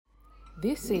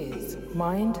This is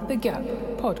Mind the Gap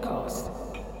podcast,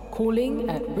 calling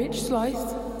at Rich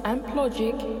Slice, Amp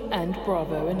Logic, and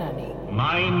Bravo and Annie.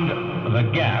 Mind the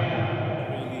Gap.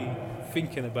 Really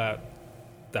thinking about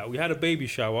that. We had a baby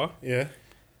shower. Yeah.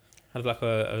 Had like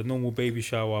a normal baby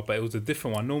shower, but it was a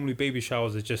different one. Normally baby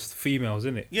showers are just females,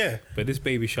 innit? Yeah. But this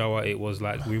baby shower, it was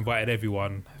like we invited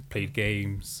everyone, played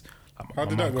games. Like, How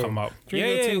did that go? come up. Drink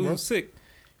Yeah, your tea, it bro. was sick.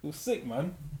 It was sick,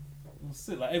 man. It was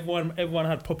sick. Like everyone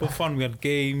had proper fun. We had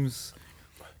games,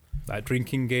 like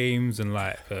drinking games and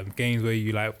like games where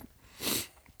you like.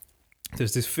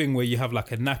 There's this thing where you have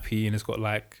like a nappy and it's got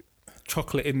like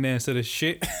chocolate in there instead of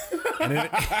shit. And then,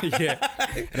 yeah,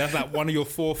 and that's like one of your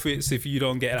forfeits if you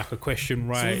don't get like a question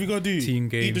right. So what have you got to do? Team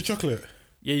games. Eat the chocolate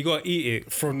Yeah, you gotta eat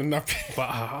it. from the napkin. But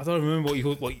I don't remember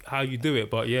how you do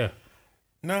it. But yeah,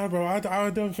 Nah, bro, I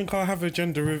don't think I'll have a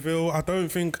gender reveal. I don't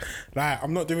think, like,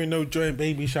 I'm not doing no joint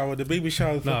baby shower. The baby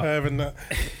shower's for Nah. her and that.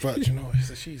 But, you know,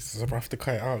 she's I have to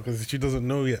cut it out because she doesn't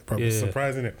know yet, bro. It's Yeah.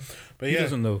 surprising it. But he yeah,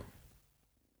 doesn't know,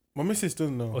 my missus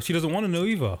doesn't know. or she doesn't want to know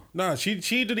either. Nah, she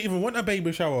didn't even want a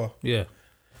baby shower. Yeah.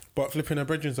 But flipping her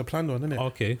brethren's a planned one, isn't it?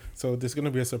 Okay. So there's going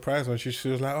to be a surprise one. She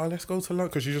was like, oh, let's go to London.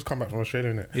 Because she just come back from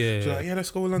Australia, innit? Yeah, She's yeah. like, yeah, let's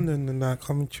go to London and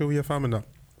come chill with your fam and that.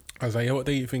 I was like, yeah, what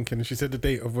date you thinking? And she said the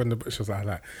date of when she was like,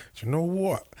 do you know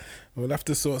what? We'll have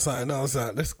to sort something out. I was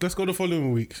like, let's go the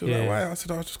following week. She was like, Yeah. why? I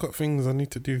said, I've just got things I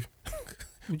need to do.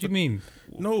 What do you mean?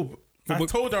 No, I but-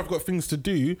 told her I've got things to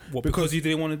do. What? Because you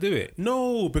didn't want to do it?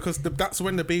 No, because that's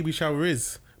when the baby shower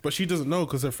is. But she doesn't know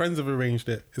because her friends have arranged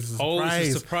it. It's a surprise. Oh,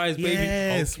 it's a surprise, baby.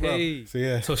 Yes, Okay. bro. So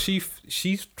yeah. So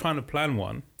she's trying to plan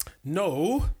one.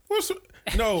 No.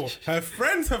 No, her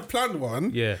friends have planned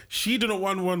one. Yeah. She didn't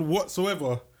want one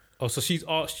whatsoever. Oh, so she's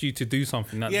asked you to do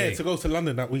something that Yeah, day. to go to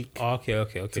London that week. Oh, okay.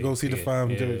 To go see the fam.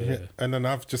 Yeah, do it, yeah. And then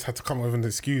I've just had to come up with an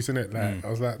excuse, innit? Like, I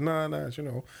was like, nah, you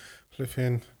know,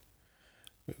 flipping.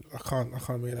 I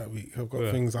can't make that week. I've got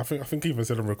Yeah. things. I think even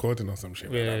said I'm recording or some shit.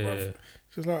 Like Yeah, that, yeah, bruv. yeah.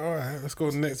 She was like, all right, let's go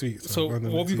next week. So I'm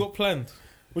going what have you next got planned? week.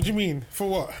 What do you mean? For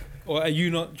what? Or are you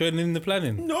not joining in the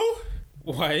planning? No.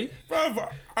 Why?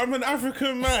 Bruv, I'm an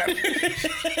African man.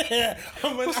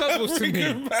 I'm an What's that supposed to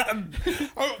African mean? man.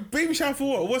 Oh, baby shower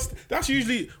for what? That's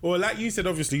usually, or like you said,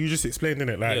 obviously, you just explained,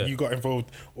 innit? Like, Yeah. you got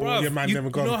involved, all Bruv, your man you never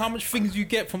gone. know how much things you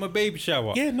get from a baby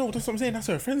shower? Yeah, no, that's what I'm saying. That's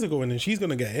her friends are going and she's going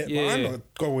to get it. Yeah. But I'm not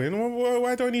going.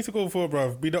 Why do I need to go for,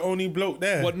 bruv? Be the only bloke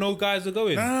there. What, no guys are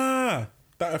going? Nah.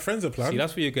 That her friends are planned. See,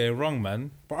 that's where you're going wrong, man.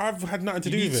 But I've had nothing to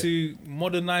You do need with it. to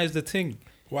modernise the thing.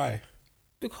 Why?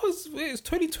 Because it's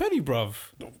 2020, bruv.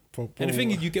 But- And the thing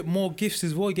is, you get more gifts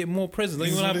as well. You get more presents. Don't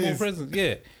you Is want to what have it more is. presents?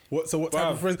 Yeah. What type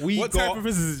Bruv, of presents? we What type got- of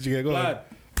presents did you get? Go on. Lad,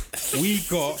 we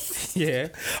got, yeah,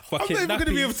 I'm fucking not even going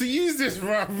to be able nappies. to use this,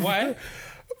 bruv. Why?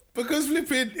 Because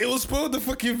flipping, it will spoil the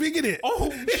fucking thing in it. Oh,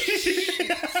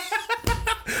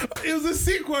 It was a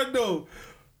sick one though.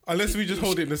 Unless we just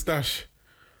hold it in the stash.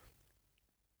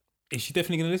 is she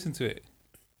definitely going to listen to it?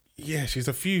 Yeah, she's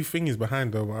a few things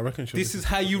behind though, but I reckon she'll. This is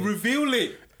how you reveal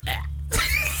it.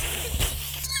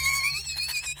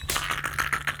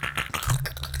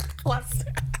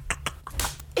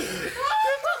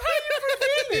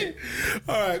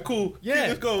 All right, cool. Yeah.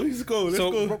 Let's go. Let's go.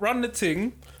 So run the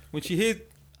thing. When she hears,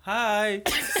 hi.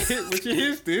 When she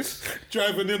hears this,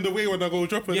 Driving in the way when I go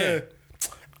drop her Yeah. there.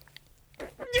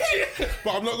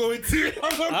 But I'm not going to.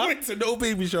 I'm not going to no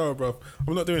baby shower, bro.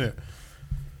 I'm not doing it.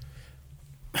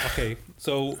 okay.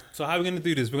 So how are we gonna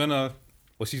do this? We're gonna.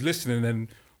 Well, she's listening, and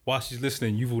while she's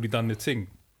listening, you've already done the thing.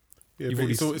 Yeah, You've but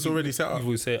already- it's already set up. You've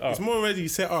already set it up. It's more already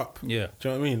set up. Yeah. Do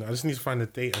you know what I mean? I just need to find the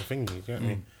date and thingy. Do you know what I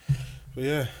mean? But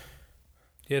yeah.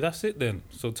 Yeah, that's it then.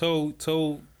 So tell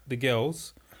the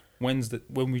girls Wednesday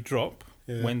when we drop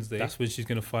Yeah. Wednesday. That's when she's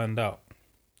gonna find out,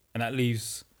 and that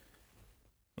leaves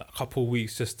like a couple of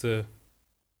weeks just to.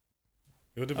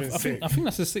 It would have I been sick. think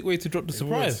that's a sick way to drop the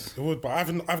surprise. It would, but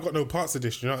I've got no parts of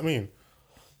this. Do you know what I mean?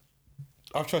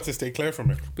 I've tried to stay clear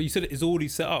from it. But you said it's already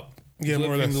set up. Yeah, So more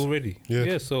or everything's less. already. Yeah.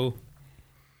 Yeah. So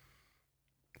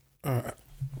Alright.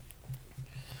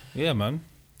 yeah, man,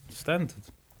 standard.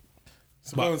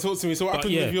 So But- go on, talk to me. So what but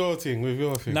happened yeah. with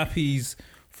your thing? Nappies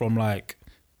from like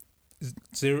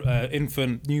zero,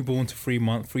 infant, newborn to 3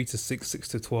 months, 3 to 6, 6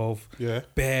 to 12. Yeah.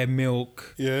 Bare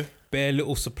milk, Yeah. bare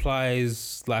little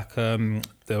supplies like the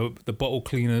bottle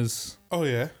cleaners. Oh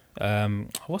yeah.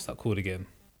 What's that called again?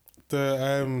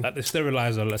 The Like the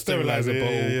sterilizer Sterilizer, yeah,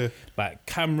 bottle. yeah, yeah. Like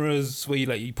cameras where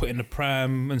you put in the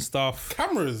pram and stuff.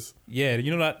 cameras. Yeah,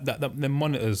 you know like the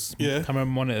monitors, Yeah. camera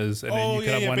monitors, and Oh, then you yeah,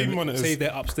 can have yeah, one. baby In, monitors. say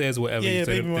they're upstairs or whatever, Yeah, yeah, so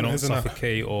baby they don't monitors and that.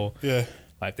 suffocate or Yeah.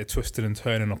 like they're twisting and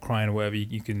turning or crying or whatever.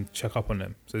 You can check up on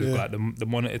them. So there's Yeah. like the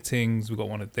monitor things. We got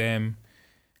one of them,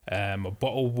 a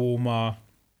bottle warmer,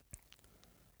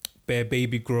 bare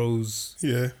baby grows,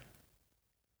 Yeah.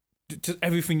 just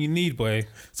everything you need, boy.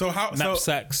 So how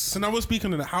Knapsacks. So now we're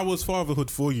speaking on that. How was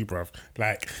fatherhood for you, bruv?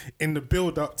 Like in the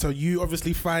build up to you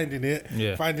obviously finding it,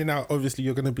 Yeah. finding out obviously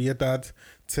you're gonna be a dad,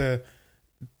 to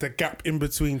the gap in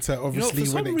between to obviously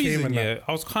for when some it came reason, and that.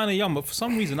 I was kind of young, but for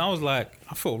some reason I was like,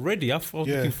 I felt ready. I was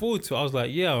Yeah. looking forward to it. I was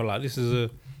like, yeah, like this is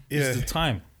Yeah. the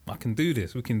time. I can do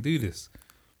this. We can do this.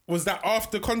 Was that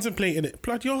after contemplating it?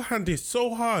 Blood, your hand is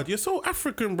so hard. You're so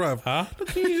African, bruv. Huh? Look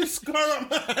at you just scar up,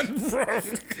 man,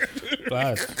 bruv.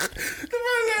 Bad. The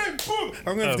man like, boom.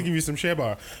 I'm gonna have to give you some share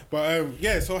bar. But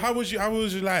yeah, so how was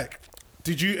you like?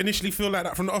 Did you initially feel like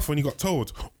that from the off when you got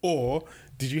told? Or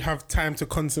did you have time to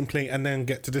contemplate and then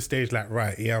get to the stage like,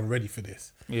 right, yeah, I'm ready for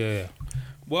this? Yeah.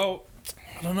 Well,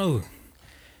 I don't know.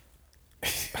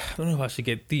 I don't know if I should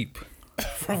get deep.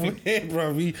 Bro, yeah,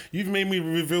 bro, you've made me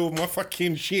reveal my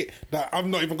fucking shit that I've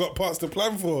not even got parts to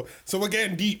plan for. So we're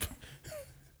getting deep.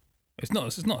 It's not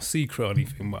a secret or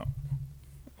anything, but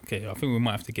okay, I think we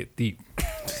might have to get deep.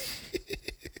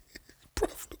 Bro,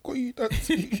 look what you done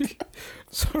to me.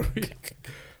 Sorry.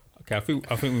 Okay, I think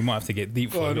we might have to get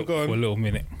deep for a little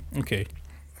minute. Okay.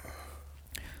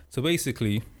 So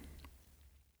basically,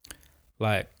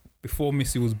 like before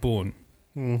Missy was born,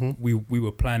 we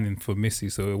were planning for Missy,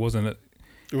 so it wasn't an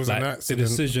accident. The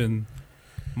decision.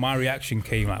 My reaction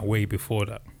came like way before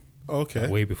that. Okay. Like,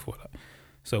 way before that.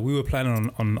 So we were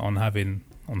planning on having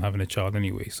a child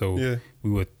anyway. So Yeah. we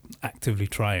were actively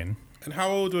trying. And how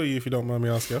old were you, if you don't mind me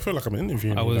asking? I feel like I'm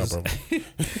interviewing I you was now, bro.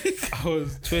 I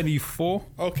was 24.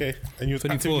 Okay. And you were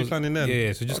 24. actively planning then?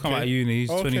 Yeah, so just come out of uni, he's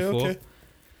 24. Okay.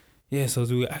 Yeah, so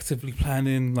we were actively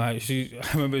planning. Like I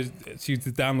remember she used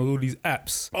to download all these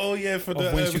apps Oh, yeah, for of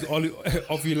the when she was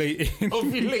ovulating.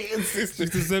 ovulating system. She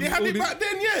used to send They me had all it these- back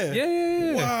then, yeah?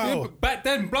 Yeah. Wow. Yeah, but back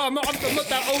then, bro, I'm not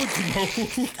that old,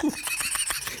 you know.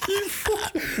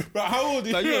 But how old are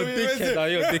you? Like, you're a dickhead.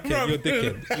 Like, you're a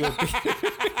dickhead.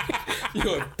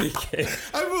 You're a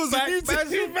dickhead. I was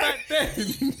Back then.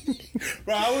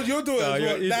 Bro, how old your daughter? Nah, What,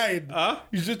 you're- 9? Huh?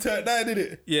 You just turned 9, didn't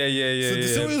it? Yeah.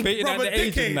 So it was, Baiting bruv, out the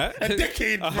age and that. A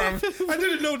decade, bruv. I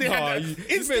didn't know they Nah, had that. you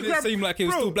made it seem like it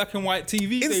was bro, still black and white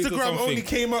TV days or Instagram something. only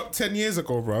came up 10 years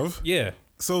ago, bruv. Yeah.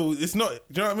 So it's not,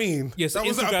 do you know what I mean? Yes, That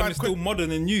wasn't a Instagram bad is still modern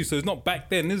and new, so it's not back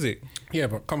then, is it? Yeah,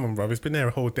 but come on, bruv. It's been there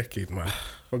a whole decade, man.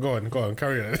 But go on,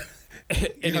 carry on. You had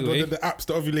one Anyway, of the apps,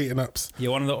 the ovulating apps. yeah,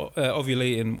 one of the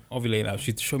ovulating apps.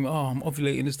 She showed me, I'm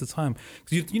ovulating. This is the time.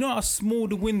 'Cause you know how small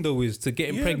the window is to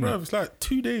getting Yeah, pregnant. bruv. It's like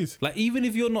 2 days. Like even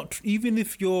if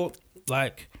you're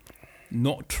like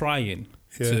not trying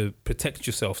to protect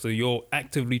yourself, so you're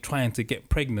actively trying to get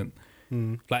pregnant.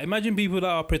 Like imagine people that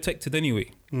are protected anyway,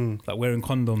 like wearing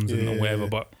condoms and whatever. Yeah.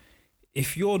 But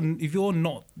if you're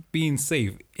not being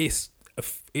safe, it's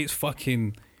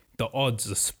fucking, the odds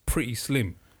are pretty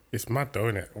slim. It's mad though,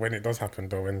 isn't it? When it does happen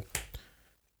though, when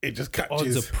it just Odds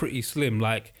catches. are pretty slim.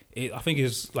 Like I think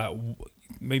it's like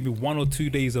maybe 1 or 2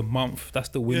 days a month. That's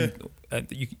the window. That's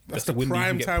the the window you prime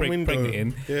can get time window. pregnant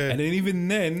in. Yeah. And then even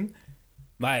then,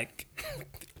 like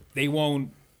they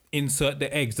won't insert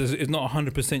the eggs. It's not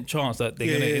 100% chance that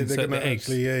they're gonna insert the eggs.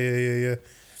 Actually, yeah.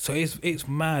 So it's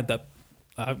mad that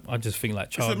I just think like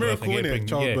It's a childbirth. miracle, and isn't getting it? pregnant.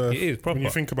 Childbirth. Yeah, it is proper. When you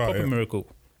think about proper it. miracle.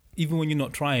 Even when you're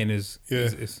not trying, it's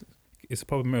a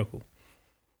proper miracle.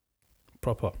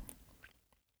 Proper.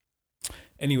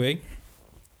 Anyway,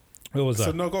 where was So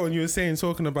that? no, go on. You were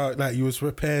talking about like you was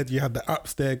prepared. You had the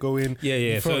apps there going. Yeah.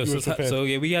 You felt you was prepared. So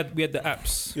yeah, we had the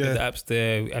apps. We had the apps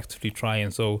there, actively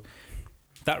trying. So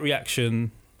that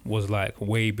reaction was like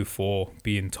way before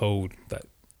being told that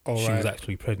she was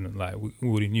actually pregnant. Like we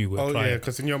already knew we were trying. Yeah,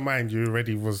 because in your mind you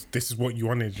already was. This is what you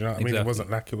wanted. You know what I mean? It Exactly. wasn't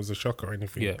like it was a shock or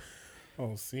anything. Yeah.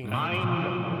 Oh, see.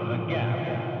 Mind the gap.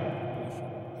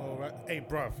 All right. Hey,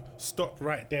 bruv, stop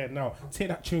right there now. Take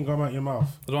that chewing gum out your mouth.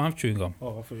 I don't have chewing gum.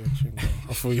 Oh, I thought you had chewing gum.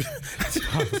 I thought you.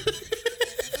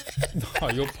 Oh,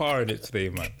 you're parring it today,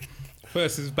 man.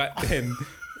 First is back then.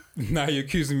 Now you're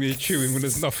accusing me of chewing when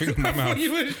there's nothing in my mouth.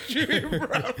 You was chewing,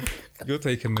 bruv. You're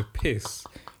taking the piss.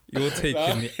 You're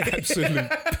taking the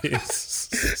absolute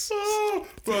piss. Oh,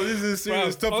 bro, this is a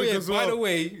serious topic as well. By the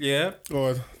way, yeah, Go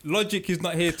on. Logic is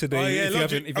not here today. Oh yeah, if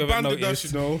Logic you haven't abandoned noticed.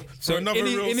 us, you know. So another in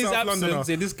real his South absence, Londoner.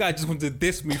 yeah, this guy just wanted to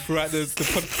diss me throughout the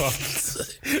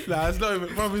podcast. Nah, it's not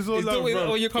even, bro. It's all It's love, not even-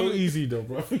 bro. oh, you're coming- Go easy though,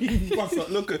 bro. You bust up.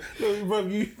 Look, bro.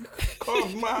 You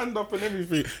carved my hand up and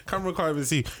everything. Camera can't even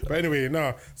see. But anyway,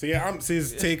 no. So yeah, Amps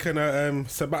is taking a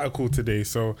sabbatical today,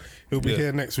 so he'll be Yeah.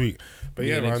 here next week. But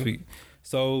yeah, next man. week.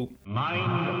 So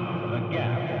Mind the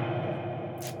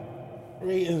gap.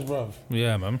 Ratings, bro.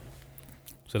 yeah, man.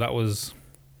 So that was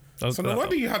So no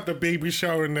wonder you had the baby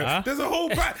shower and that. Huh? There's a whole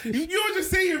you're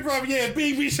just saying, bro, yeah,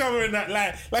 baby shower and that,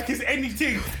 like it's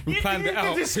anything. We planned it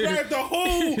out. Describe the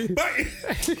whole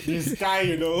this guy,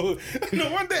 you know.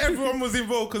 No wonder everyone was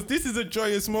involved, because this is a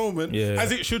joyous moment,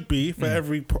 as it should be for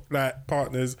every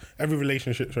partners, every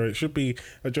relationship. Sorry, it should be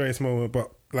a joyous moment.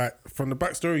 But like from the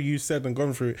backstory you said and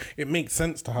gone through, it makes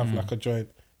sense to have like a joint,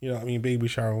 you know what I mean, baby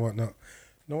shower and whatnot.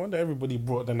 No wonder everybody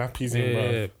brought the nappies in,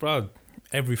 bro. Yeah, bro.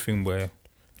 Everything where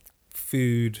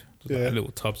food, like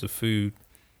little tubs of food,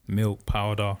 milk,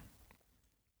 powder,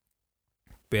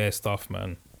 bare stuff,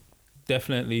 man.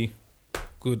 Definitely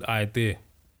good idea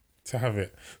to have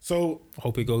it. So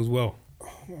hope it goes well.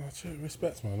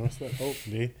 Respect, man. Respect.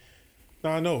 Hopefully.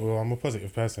 No, I know. Well, I'm a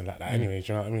positive person like that. Anyway,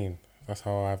 do you know what I mean? That's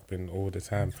how I've been all the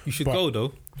time. You should go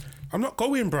though. I'm not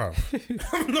going, bro.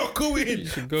 I'm not going. You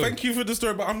should go. Thank you for the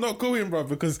story, but I'm not going, bro,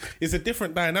 because it's a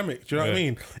different dynamic. Do you know what I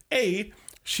mean? A,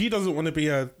 she doesn't want to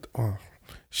be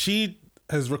she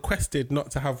has requested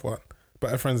not to have one, but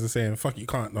her friends are saying, fuck, you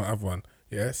can't not have one.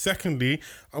 Yeah. Secondly,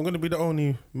 I'm going to be the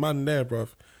only man there, bro.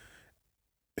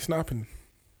 It's not happening.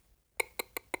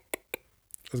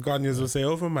 As Ghanaians will say,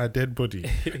 over my dead body.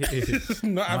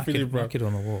 Not happening, bro. Mark it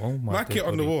on the wall. Oh my Mark it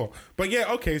on the wall. But yeah,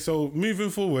 okay, so moving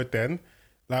forward then,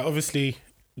 like obviously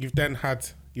you've then had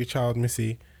your child,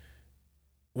 Missy.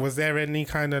 Was there any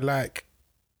kind of like,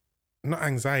 not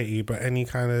anxiety, but any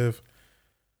kind of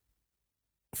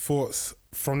thoughts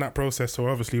from that process? So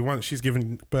obviously once she's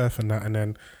given birth and that, and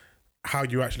then how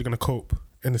you're actually going to cope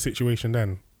in the situation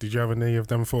then? Did you have any of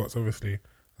them thoughts, obviously? I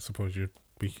suppose you'd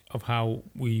be... Of how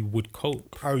we would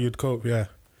cope. How you'd cope, yeah.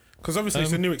 Because obviously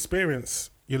it's a new experience.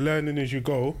 You're learning as you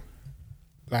go.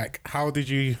 Like, how did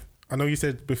you... I know you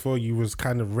said before you was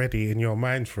kind of ready in your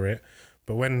mind for it,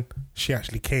 but when she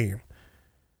actually came,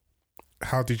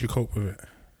 how did you cope with it?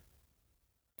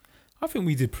 I think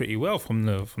we did pretty well from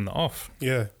the off.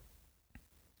 Yeah.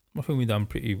 I think we done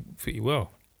pretty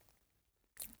well.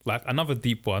 Like another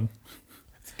deep one.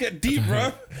 Let's get deep,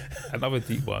 bro. Another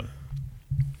deep one.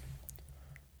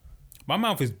 My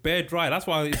mouth is bare dry. That's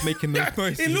why it's making those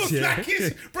noises. It looks like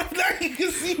it's, bro. Like you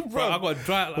can see, bro. I got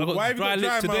dry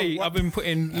lips today. I've been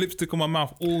putting lipstick on my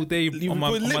mouth all day. You on my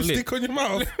lipstick on your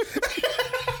mouth.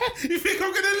 You think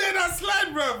I'm gonna let that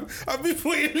slide, bro? I've been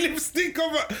putting lipstick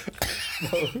on my...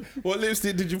 What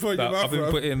lipstick did you put in your mouth, I've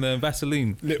been putting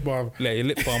Vaseline. Lip balm. Yeah,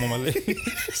 lip balm on my lip.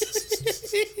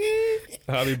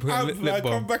 I've been putting lip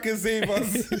balm. Come back and save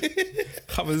us.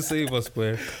 Come and save us,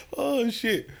 boy. Oh,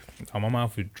 shit. Oh, my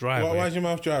mouth is dry. Why is your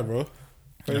mouth dry, bro?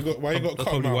 Why you got That's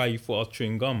probably why you thought I was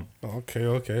chewing gum. Oh,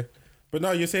 okay. But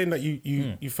now you're saying that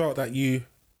you felt that you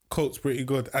coped pretty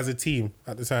good as a team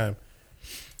at the time.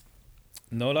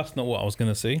 No, that's not what I was going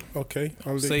to say. Okay.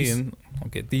 I'll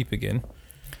get deep again.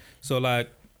 So, like,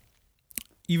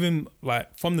 even,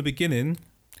 like, from the beginning,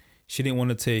 she didn't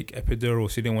want to take epidural.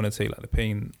 She didn't want to take, like, the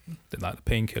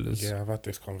painkillers. Yeah, I've had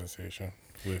this conversation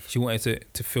with... She wanted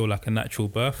to feel like a natural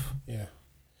birth. Yeah.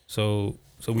 So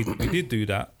we did do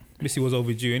that. Missy was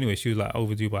overdue anyway. She was, like,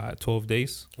 overdue by, like, 12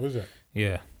 days. Was it?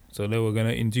 Yeah. So they were going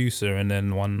to induce her, and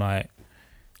then one night,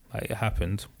 like, it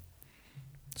happened.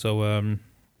 So,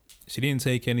 she didn't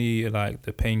take any like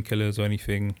the painkillers or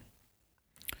anything,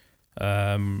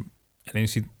 and then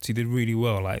she did really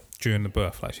well like during the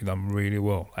birth. Like she done really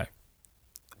well. Like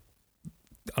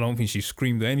I don't think she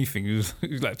screamed or anything. It was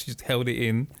like she just held it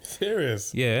in.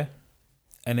 Serious? Yeah.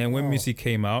 And then when Missy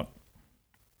came out,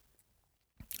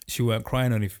 she weren't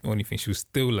crying or anything. She was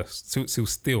still. Like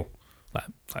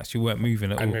she weren't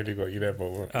moving at all. I nearly got you there,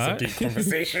 but it's a deep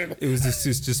conversation. It was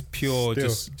just pure,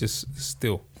 just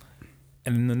still.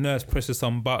 And then the nurse presses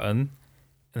some button, and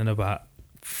then about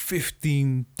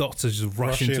 15 doctors just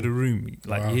rush into the room,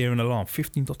 like you hear an alarm.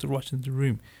 15 doctors rush into the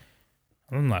room.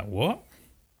 And I'm like, what?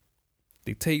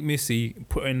 They take Missy,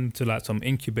 put her into like some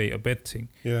incubator bed thing.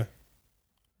 Yeah.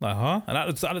 Like, huh? And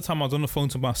at the time, I was on the phone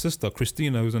to my sister,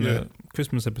 Christina, who was on the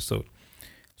Christmas episode. I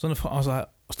was on the phone, I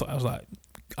was like,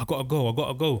 I gotta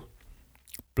go.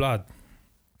 Blood.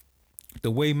 The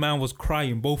way man was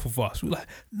crying, both of us, we were like,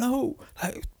 no,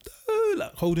 like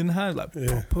holding hands, like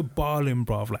proper bawling,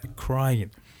 bruv, like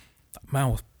crying. Like,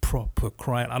 man was proper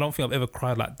crying. I don't think I've ever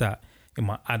cried like that in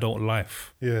my adult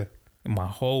life. Yeah. In my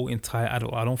whole entire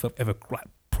adult, I don't think I've ever cried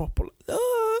proper.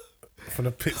 From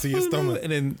the pits of your stomach.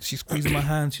 And then she squeezed my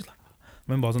hand. She's like,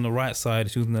 remember I was on the right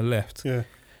side, she was on the left. Yeah.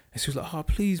 And she was like, oh,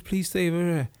 please save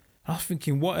her. I was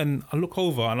thinking, what? And I look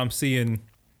over and I'm seeing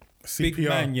CPR. Big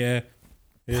man,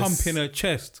 pumping her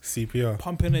chest. CPR.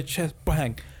 Pumping her chest,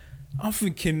 bang. I'm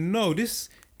thinking, no, this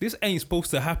ain't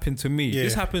supposed to happen to me. Yeah.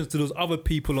 This happens to those other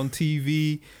people on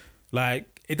TV.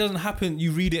 Like, It doesn't happen.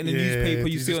 You read it in the newspaper.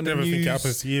 You see it on the never news. think it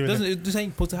happens to you. It just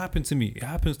ain't supposed to happen to me. It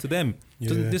happens to them.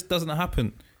 Yeah. This doesn't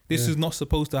happen. This is not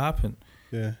supposed to happen.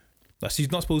 Yeah. Like,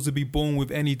 she's not supposed to be born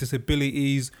with any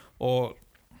disabilities or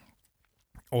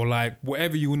like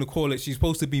whatever you want to call it. She's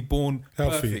supposed to be born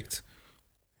Healthy. perfect.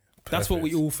 That's what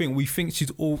we all think. We think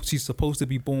she's supposed to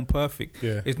be born perfect.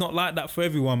 Yeah. It's not like that for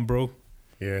everyone, bro.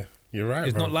 Yeah. You're right.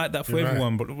 It's bro. not like that for You're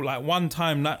everyone. But like one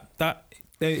time that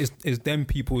is them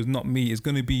people, is not me. It's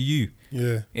gonna be you.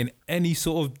 Yeah. In any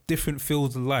sort of different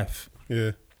fields of life,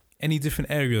 Yeah. any different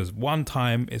areas. One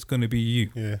time it's gonna be you.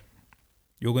 Yeah.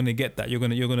 You're gonna get that. You're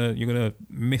gonna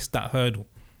miss that hurdle.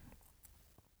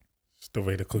 It's the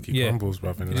way the cookie crumbles,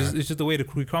 brother. It's just the way the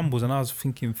cookie crumbles. And I was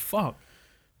thinking, fuck.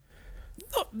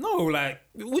 No, like,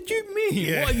 what do you mean?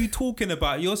 Yeah. What are you talking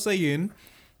about? You're saying,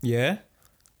 yeah.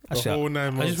 Actually, whole 9 I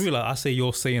months. just realized I say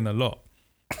you're saying a lot.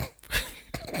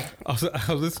 I was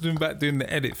listening back doing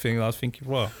the edit thing. And I was thinking,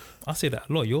 well, I say that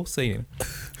a lot. You're saying,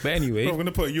 but anyway, I'm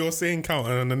gonna put your saying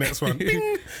counter on the next one.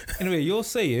 Bing. anyway, you're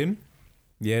saying,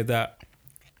 yeah, that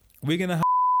we're gonna have,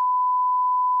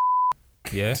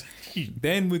 yeah.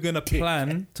 Then we're gonna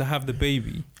plan to have the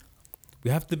baby.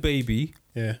 We have the baby,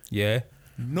 Yeah. yeah.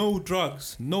 No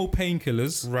drugs, no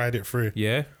painkillers, Ride it through.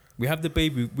 yeah. We have the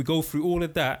baby. We go through all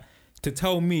of that to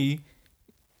tell me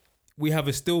we have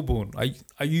a stillborn.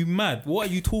 Are you mad? What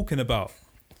are you talking about?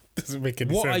 Doesn't make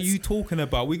any What sense. are you talking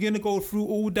about? We're gonna go through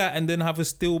all that and then have a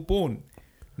stillborn?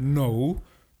 No.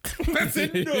 That's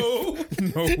it. No.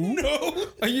 No. No.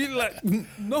 Are you like,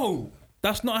 no,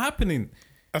 that's not happening.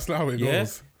 That's not how it Yeah.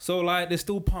 goes. So like they're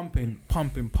still pumping.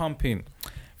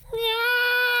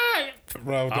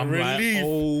 Bro, the I'm relief. like,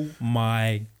 oh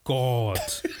my God.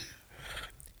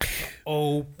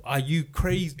 Oh, are you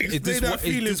crazy? Explain that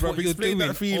feeling, bruv. what you're Explain doing?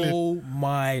 that feeling. Oh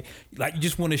my, like you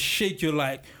just want to shake. You're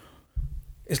like,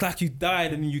 it's like you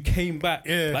died and you came back.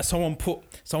 Yeah. Like someone put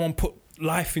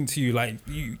life into you. Like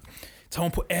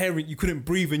someone put air in. You couldn't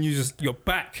breathe and you're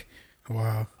back.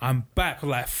 Wow. I'm back.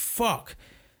 Like fuck.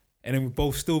 And then we're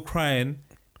both still crying.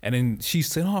 And then she's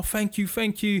saying, "Oh, thank you."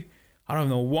 I don't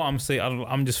know what I'm saying.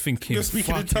 I'm just thinking, You're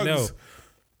speaking in fucking tongues. hell.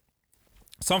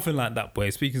 Something like that, boy.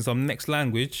 Speaking some next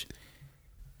language.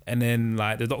 And then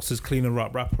like the doctors clean her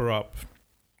up, wrap her up,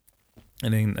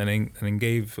 and then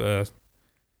gave it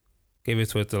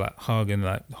to her to like hug and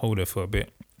like hold her for a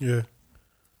bit. Yeah.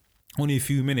 Only a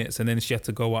few minutes, and then she had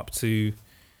to go up to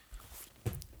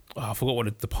I forgot what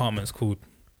the department's called.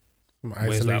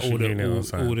 Where's like Isolation unit or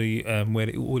something.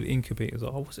 all the incubators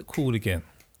are. Oh, what's it called again?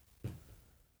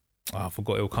 I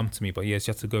forgot. It'll come to me. But yeah, she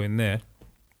had to go in there.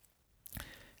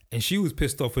 And she was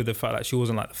pissed off with the fact that she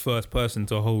wasn't like the first person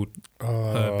to hold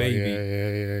her baby. Yeah. Do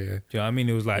you know what I mean?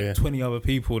 It was like Yeah. 20 other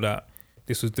people that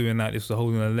this was doing that. This was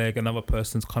holding her leg. Another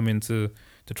person's coming to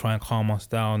try and calm us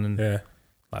down and Yeah.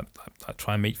 like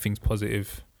try and make things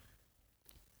positive.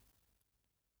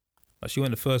 Like she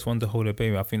wasn't the first one to hold her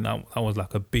baby. I think that was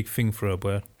like a big thing for her,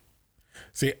 boy.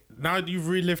 See, now you've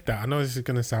relived that. I know this is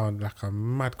going to sound like a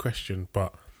mad question,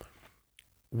 but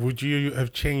would you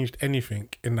have changed anything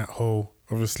in that whole,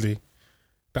 obviously,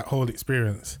 that whole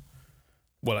experience?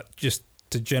 Well, like just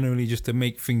to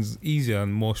make things easier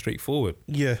and more straightforward.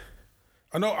 Yeah.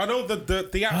 I know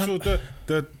the actual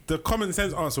the common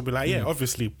sense answer will be like, yeah,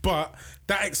 obviously, but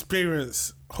that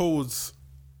experience holds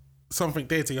something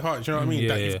dear to your heart. Do you know what I mean? Yeah,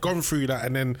 that yeah. you've gone through that,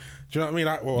 and then do you know what I mean?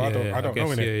 Like, well, I Yeah, don't I know, guess,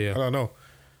 innit? yeah. I don't know.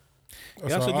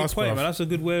 That's a what I good asked, point, bruv. man. That's a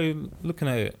good way of looking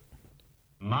at it.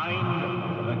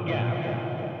 Mind the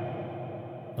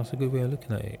gap. That's a good way of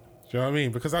looking at it. Do you know what I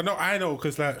mean? Because I know,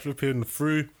 because like flipping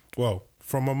through, well,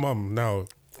 from my mum now,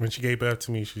 when she gave birth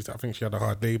to me, I think she had a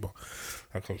hard labour.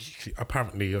 Like she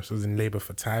was in labour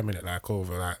for time in it, like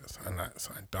over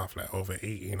something daft, like over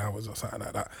 18 hours or something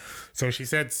like that. So she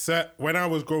said, when I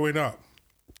was growing up,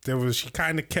 she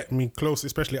kind of kept me close,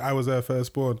 especially I was her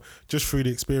firstborn, just through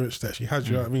the experience that she had.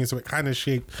 You know what I mean? So it kind of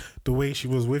shaped the way she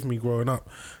was with me growing up.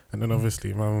 And then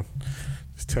obviously, mum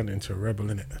just turned into a rebel,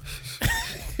 innit?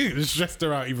 It stressed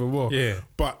her out even more. Yeah.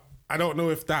 But I don't know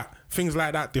if things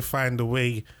like that define the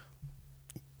way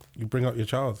you bring up your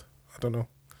child. I don't know.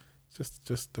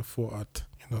 Just the thought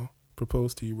I'd,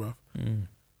 propose to you, bruv.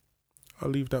 I'll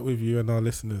leave that with you and our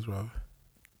listeners, bruv.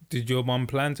 Did your mum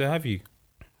plan to have you?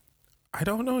 I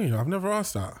don't know, I've never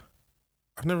asked that.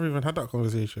 I've never even had that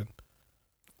conversation.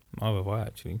 Neither have I,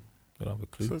 actually. I don't have a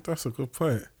clue. So that's a good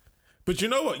point. But you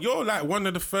know what? You're like one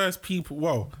of the first people.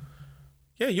 Well,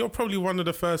 yeah, you're probably one of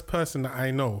the first person that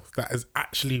I know that has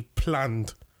actually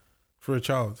planned for a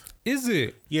child. Is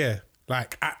it? Yeah,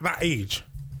 like at that age.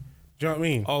 Do you know what I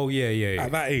mean? Oh, yeah.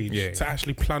 At that age, Yeah. to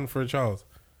actually plan for a child.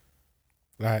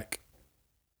 Like,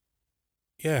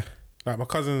 yeah. Like my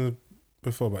cousin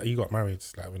before, but he got married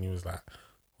like when he was like,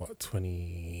 what,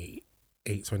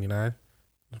 28, 29?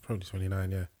 Probably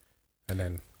 29, yeah. And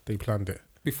then they planned it.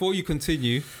 Before you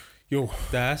continue, Yo,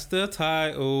 that's the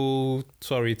title.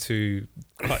 Sorry to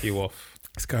cut you off.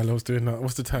 this guy loves doing that.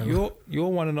 What's the title? You're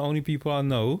one of the only people I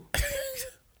know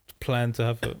plan to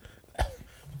have a...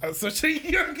 I'm such a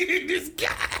youngin', this guy.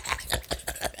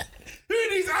 Who are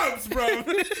these amps, bro? That's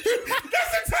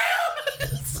the title.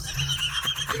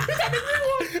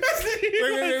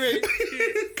 Wait.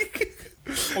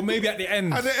 Or maybe at the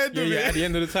end. At the end of it. At the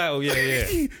end of the title. Yeah.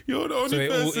 You're the only So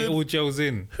person. it all gels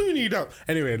in. Who need that?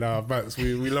 Anyway, nah, Max,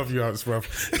 we love you, Amps, bruv.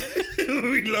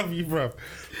 We love you, bruv.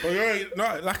 But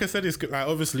no, like I said, it's good. Like,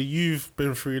 obviously, you've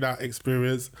been through that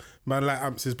experience. Man, like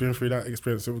Amps has been through that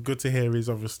experience. So good to hear his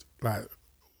obvious, like,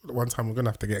 one time we're gonna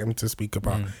have to get him to speak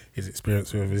about his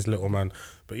experience with his little man.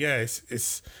 But yeah,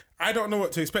 it's I don't know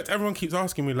what to expect. Everyone keeps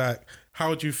asking me like,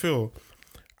 how do you feel?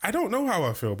 I don't know how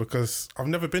I feel because I've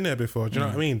never been there before. Do you know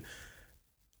what I mean?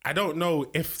 I don't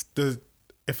know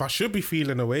if I should be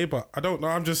feeling away, but I don't know.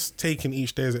 I'm just taking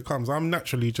each day as it comes. I'm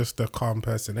naturally just a calm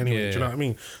person anyway. Do you know what I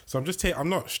mean? So I'm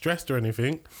not stressed or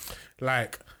anything.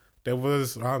 Like I'm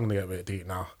gonna get a bit deep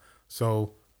now.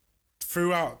 So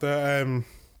throughout the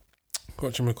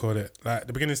whatchamacallit, like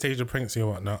the beginning stage of pregnancy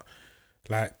or whatnot,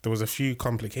 like there was a few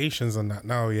complications on that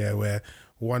now, yeah, where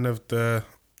one of the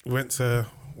went to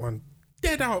one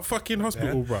dead out fucking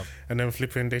hospital, bruv. And then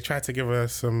flipping, they tried to give her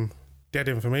some dead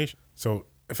information. So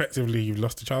effectively, you've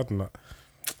lost a child and that.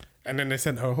 And then they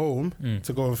sent her home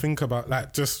to go and think about,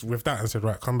 like, just with that and said,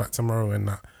 right, come back tomorrow and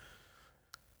that.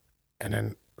 And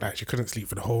then, like, she couldn't sleep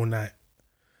for the whole night.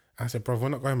 I said, bruv, we're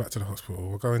not going back to the hospital.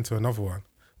 We're going to another one.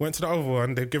 Went to the other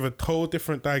one. They give a whole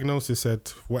different diagnosis.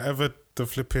 Said whatever the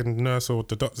flipping nurse or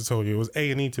the doctor told you, it was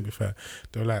A&E to be fair.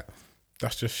 They were like,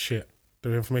 that's just shit.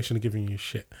 The information they're giving you is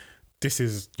shit.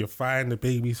 You're fine, the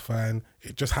baby's fine.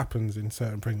 It just happens in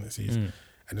certain pregnancies. And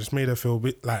it just made her feel a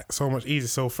bit like so much easier.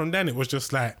 So from then it was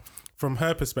just like, from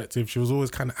her perspective, she was always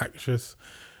kind of anxious,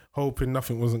 hoping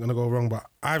nothing wasn't going to go wrong. But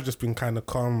I've just been kind of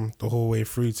calm the whole way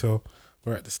through till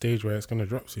we're at the stage where it's going to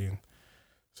drop soon.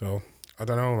 So I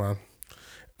don't know, man.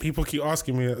 People keep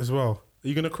asking me as well, are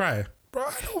you going to cry? Bro,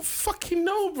 I don't fucking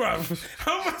know, bro.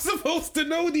 How am I supposed to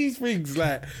know these things?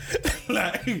 Like,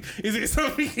 is it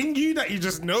something in you that you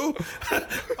just know?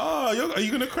 Are you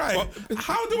going to cry?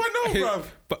 How do I know,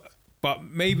 bro? But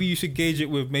maybe you should gauge it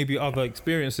with maybe other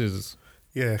experiences.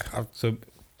 Yeah. So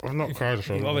I'm not crying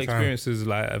for a long other time. experiences,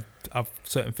 like, have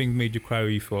certain things made you cry or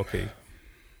you feel okay?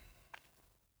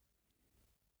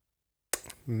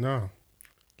 No.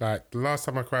 Like, the last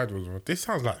time I cried was... This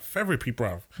sounds like therapy,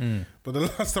 bruv. But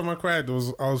the last time I cried I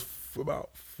was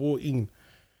about 14.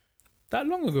 That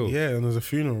long ago? Yeah, and there was a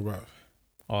funeral, bruv.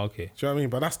 Oh, okay. Do you know what I mean?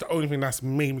 But that's the only thing that's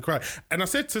made me cry. And I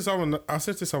said to someone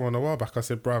a while back, I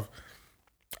said, bruv...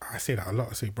 I say that a lot.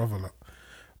 I say bruv a lot.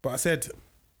 But I said...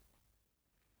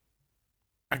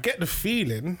 I get the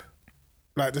feeling...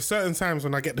 Like, there's certain times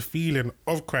when I get the feeling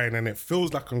of crying and it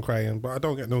feels like I'm crying, but I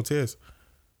don't get no tears.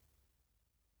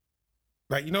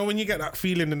 Like, you know when you get that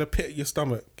feeling in the pit of your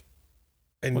stomach?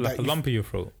 And like a lump in your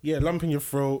throat? Yeah, lump in your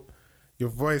throat. Your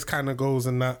voice kind of goes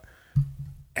and that.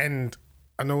 And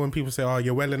I know when people say, oh,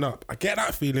 you're welling up. I get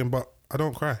that feeling, but I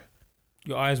don't cry.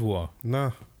 Your eyes water?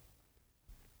 Nah.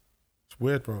 It's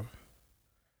weird, bro.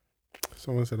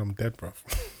 Someone said I'm dead, bro.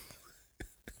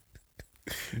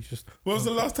 When was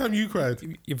the last time you cried?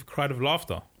 You've cried of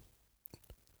laughter?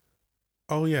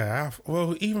 Oh, yeah, I have.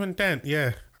 Well, even then,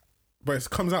 yeah. But it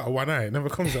comes out of one eye. It never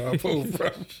comes out of both,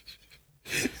 bro.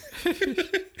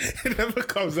 It never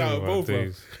comes out of both,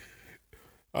 bro.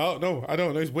 I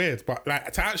don't know. It's weird. But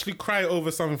like to actually cry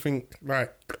over something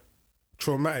like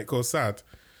traumatic or sad,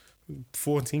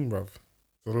 14, bro.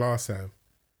 The last time.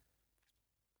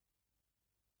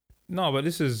 No, but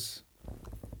this is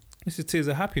tears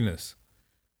of happiness.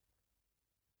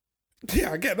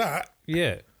 Yeah, I get that.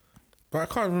 Yeah. But I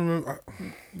can't remember.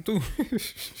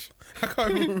 I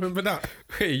can't even remember that.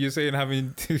 Wait, you're saying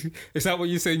is that what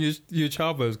you're saying your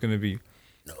childbirth is going to be?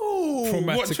 No.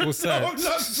 Traumatic or sad? No, I'm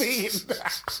not saying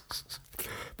that.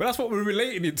 But that's what we're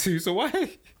relating it to. So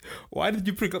why did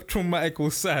you bring up traumatic or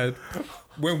sad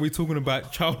when we're talking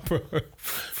about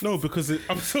childbirth? No, because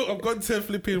I've gone to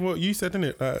flipping what you said,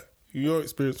 innit? Like, your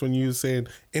experience when you were saying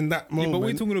in that moment. Yeah, but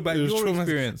we're talking about your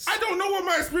experience. I don't know what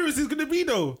my experience is going to be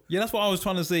though. Yeah, that's what I was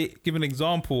trying to say. Give an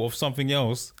example of something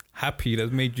else happy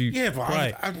that's made you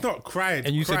cry. I've not cried.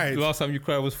 And you said the last time you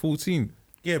cried was 14.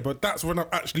 Yeah, but that's when I'm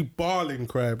actually bawling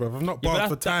cry, bro. I've not bawled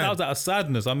for time. That was out of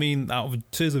sadness. I mean, out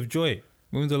of tears of joy.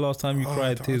 When was the last time you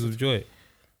cried tears of joy?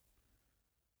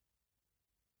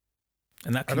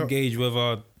 And that can gauge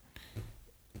whether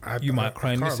you might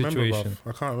cry in this situation.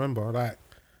 I can't remember. Like,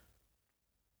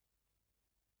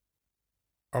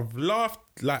 I've laughed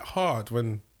like hard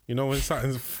when, you know, when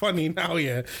something's funny now,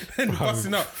 yeah, and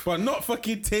busting up, but not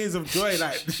fucking tears of joy.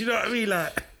 Like, you know what I mean?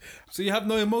 Like, so you have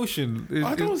no emotion.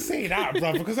 I don't say that,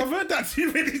 brother, because I've heard that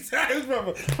too many times,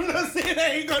 brother. I'm not saying I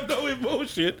ain't got no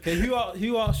emotion. Okay, who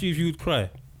asked you if you would cry?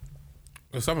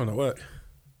 Well, someone at work.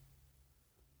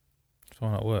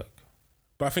 Someone at work.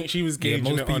 But I think she was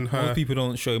gauging it on her. Most people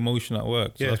don't show emotion at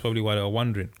work, so that's probably why they were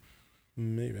wondering.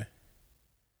 Maybe.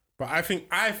 But I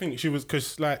think she was,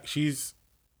 because like she's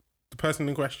the person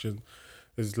in question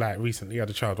is like recently had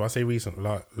a child. Well, I say recent,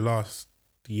 like last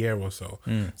year or so.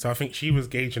 So I think she was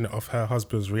gauging it off her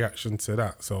husband's reaction to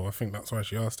that. So I think that's why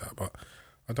she asked that. But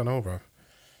I don't know, bro.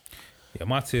 Yeah,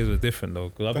 my tears were different though,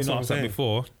 because I've been asked that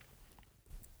before.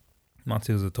 My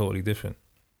tears are totally different.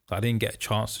 I didn't get a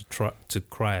chance to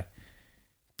cry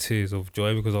tears of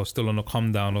joy because I was still on a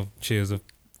come down of tears of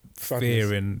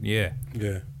fear and yeah.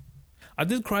 I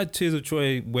did cry tears of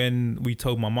joy when we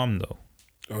told my mum though.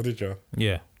 Oh, did you?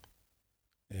 Yeah.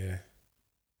 I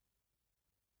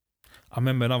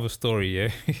remember another story, yeah.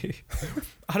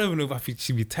 I don't even know if I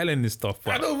should be telling this stuff,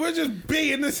 but I know we're just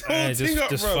beating this whole thing up,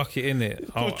 just bro. fuck it,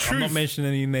 innit? I'm not mentioning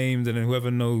any names, and then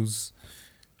whoever knows.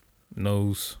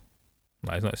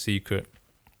 Like, it's not a secret.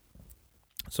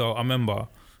 So I remember,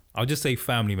 I'll just say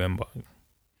family member.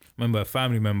 Remember, a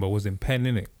family member was in Penn,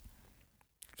 innit?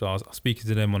 So I was speaking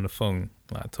to them on the phone.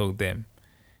 Like, I told them,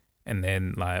 and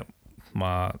then like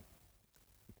my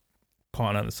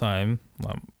partner at the time,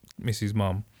 like Mrs.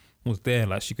 Mum, was there.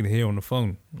 Like, she could hear on the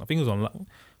phone. I think it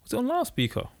was on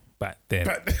loudspeaker back then.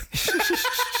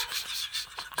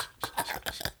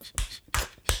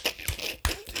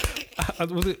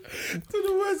 Was it to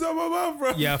the words of my mouth,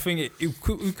 bro? Yeah, I think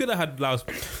we could have had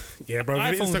loudspeaker. Yeah, bro.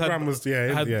 Instagram was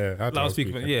had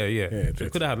loudspeaker. Yeah.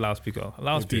 It could have had loudspeaker,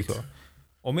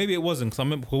 or maybe it wasn't. Because I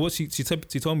remember what she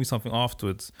told me something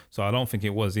afterwards. So I don't think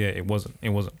it was. Yeah, it wasn't.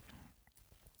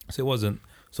 So it wasn't.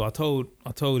 So I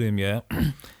told him, yeah,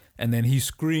 and then he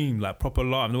screamed like proper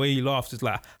laugh. And the way he laughed is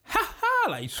like ha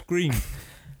ha, like he screamed.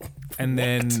 And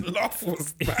then laugh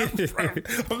was bad, bro.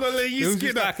 I'm not letting you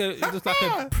skip that. It was just like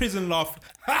a prison laugh.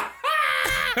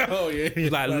 Oh yeah,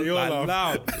 like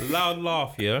loud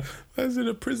laugh, yeah. That's in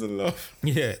a prison laugh.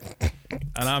 Yeah,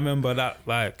 and I remember that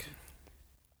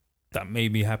that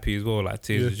made me happy as well, like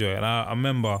tears of joy. And I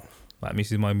remember like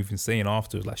Mrs. Mum even saying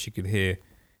afterwards, like she could hear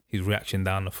his reaction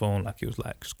down the phone, like it was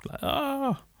like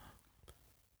ah.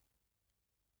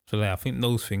 So like I think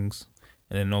those things,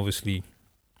 and then obviously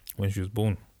when she was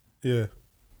born. Yeah.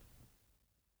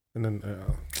 And then,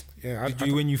 Did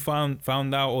you, when you found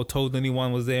out or told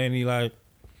anyone, was there any like?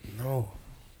 No.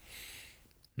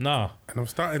 Nah. And I'm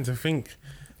starting to think.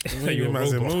 You're a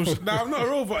robot. No, I'm not a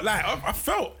robot. Like I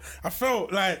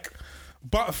felt like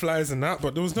butterflies and that,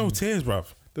 but there was no tears,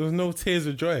 bruv. There was no tears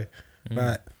of joy.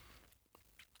 Like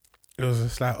it was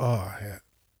just like, oh yeah.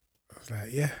 I was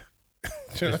like, yeah. Do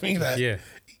you know what I mean? Like, yeah.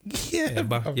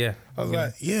 I was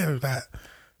like, yeah, like.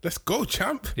 Let's go,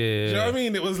 champ. Yeah. Do you know what I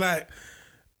mean? It was like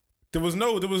there was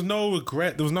no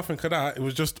regret. There was nothing to that. It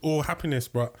was just all happiness,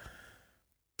 but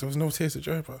there was no tears of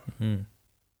joy, bro. I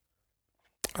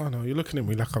don't know. You're looking at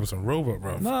me like I'm some robot,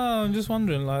 bro. No, I'm just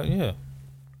wondering, like, yeah,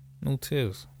 no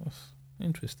tears. That's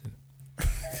interesting.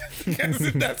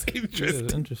 That's interesting.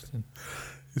 Yeah, interesting.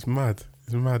 It's mad.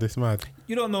 It's mad.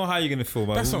 You don't know how you're gonna feel,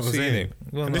 man. That's what I'm saying.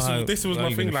 And this was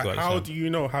my thing. Like, how do you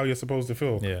know how you're supposed to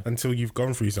feel until you've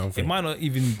gone through something? It might not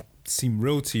even seem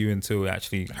real to you until it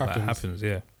actually happens.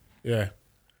 Yeah. Yeah.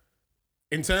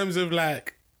 In terms of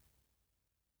like,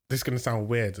 this is gonna sound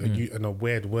weird, and a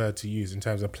weird word to use in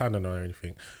terms of planning or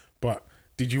anything. But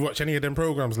did you watch any of them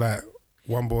programs like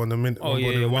One Ball in a Minute? Oh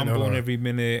yeah, One Ball every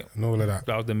minute, and all of that.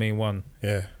 That was the main one.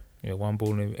 Yeah. One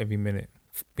Ball every minute.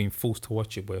 Being forced to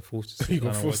watch it, but forced to sit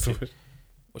down and watch it.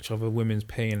 Watch other women's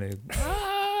pain. And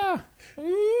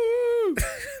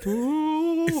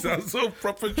it sounds so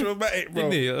proper dramatic,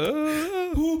 bro.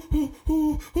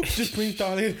 Just breathe,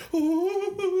 darling.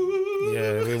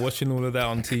 Yeah, we're watching all of that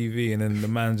on TV, and then the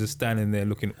man's just standing there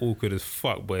looking awkward as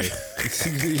fuck, boy.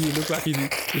 He looks like he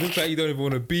don't even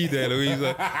want to be there. Though. He's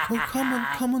like, oh,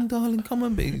 come on, darling, come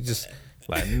on, baby. Just.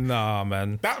 Like, nah,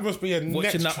 man. That must be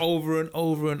watching that over and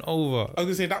over and over. I was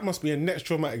gonna say that must be a next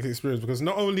traumatic experience, because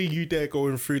not only you there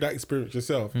going through that experience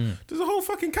yourself, there's a whole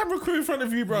fucking camera crew in front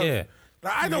of you, bro. Yeah,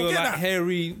 like, I don't get like that.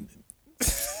 Hairy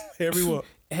what?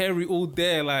 Hairy all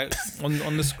there, like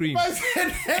on the screen. I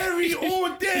said hairy all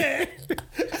there.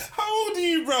 How old are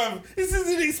you, bro? This is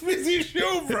an explicit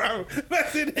show, bro. I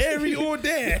said hairy all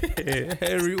there.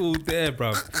 Hairy all there,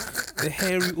 bro. the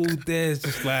hairy all there is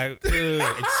just like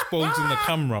exposing the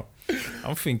camera.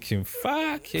 I'm thinking,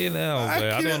 fucking hell,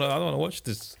 boy. I don't want to watch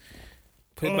this.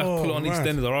 Put it on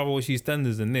EastEnders. I'd rather watch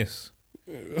EastEnders than this.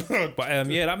 But that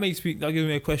gives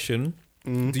me a question.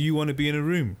 Do you want to be in a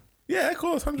room? Yeah, of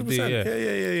course, 100%. Yeah.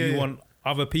 Do you want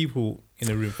other people in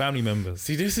the room, family members?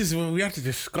 See, this is when we had the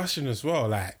discussion as well,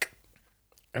 like,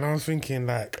 and I was thinking,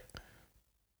 like,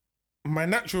 my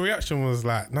natural reaction was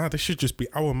like, nah, this should just be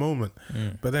our moment.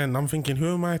 But then I'm thinking,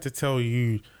 who am I to tell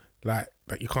you, like,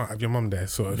 that you can't have your mum there,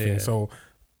 sort of thing. So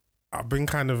I've been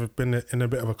in a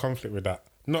bit of a conflict with that.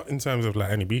 Not in terms of like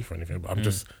any beef or anything, but I'm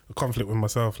just a conflict with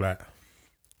myself. Like,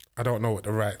 I don't know what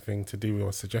the right thing to do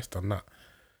or suggest on that.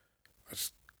 I'm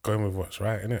just going with what's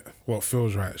right, innit? What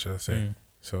feels right, should I say.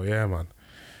 So yeah, man.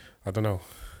 I don't know.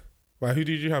 Well, who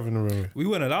did you have in the room? We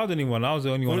weren't allowed anyone. I was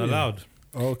the only one allowed.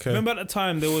 Okay. Remember at the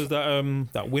time there was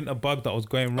that winter bug that was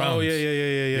going round? Oh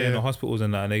yeah. In the hospitals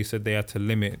and that, and they said they had to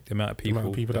limit the amount of people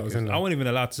that was in there. I wasn't even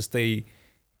allowed to stay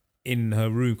in her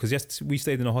room because we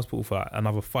stayed in the hospital for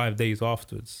another 5 days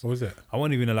afterwards. What was it? I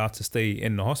wasn't even allowed to stay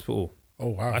in the hospital. Oh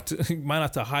wow. Man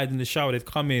had to hide in the shower. They'd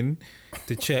come in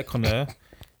to check on her,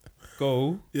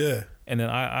 go, and then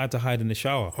I had to hide in the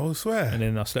shower. Oh, swear. And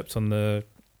then I slept on the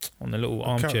little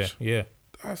armchair. Couch. Yeah.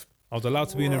 I was allowed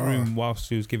to be in the room whilst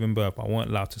she was giving birth, but I weren't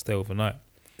allowed to stay overnight.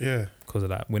 Yeah. Because of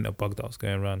that winter bug that was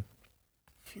going around.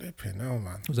 Flipping hell,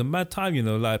 man. It was a mad time,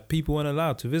 like people weren't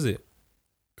allowed to visit.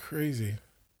 Crazy.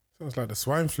 Sounds like the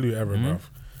swine flu era, bruv.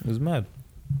 It was mad.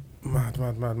 Mad.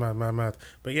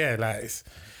 But yeah, like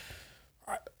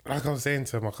like I was saying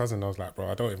to my cousin, I was like, bro,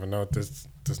 I don't even know. There's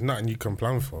nothing you can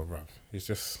plan for, bruv. It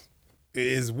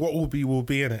is what will be,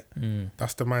 innit?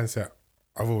 That's the mindset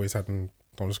I've always had, and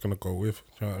I'm just gonna go with.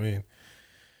 Do you know what I mean?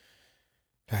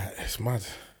 Like, it's mad.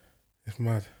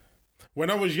 When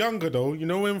I was younger, though,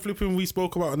 when flipping we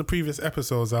spoke about in the previous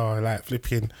episodes, like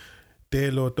flipping,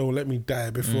 dear Lord, don't let me die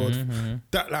before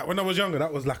that. Like when I was younger,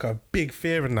 that was like a big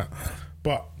fear in that.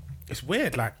 But it's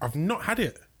weird. Like I've not had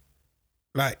it.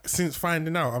 Like since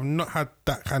finding out, I've not had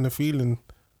that kind of feeling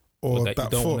or that you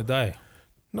don't want to die.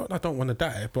 Not that I don't want to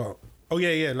die, but like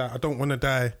I don't want to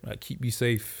die. Like keep you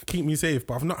safe. Keep me safe,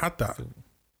 but I've not had that. Do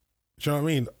you know what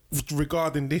I mean?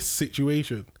 Regarding this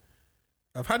situation,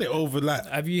 I've had it over like.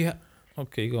 Have you?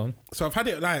 Okay, go on. So I've had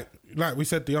it like we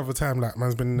said the other time, like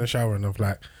man's been in the shower and I've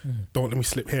like, don't let me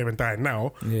slip here and die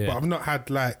now. Yeah. But I've not had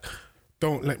like,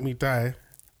 don't let me die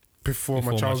before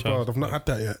my child's birth. I've not had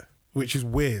that yet, which is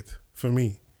weird for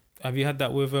me. Have you had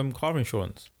that with car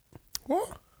insurance?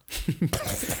 What?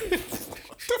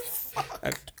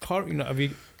 Car, have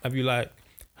you like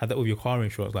had that with your car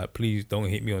insurance? Like, please don't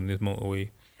hit me on this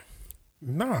motorway.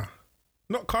 Nah.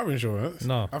 Not car insurance.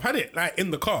 No. I've had it like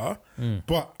in the car,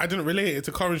 but I didn't relate it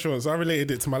to car insurance. I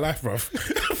related it to my life, bruv.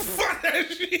 Fuck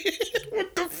that shit.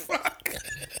 What the fuck?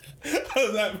 I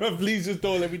was like, bruv, please just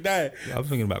don't let me die. Yeah, I'm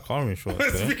thinking about car insurance.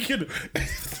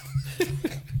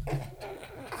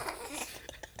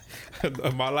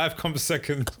 My life comes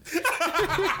second.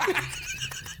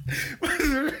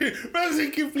 Man's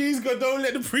thinking, please God, don't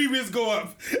let the premiums go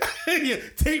up. Yeah,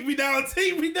 take me down.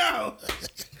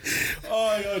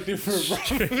 Oh, you're different, bro.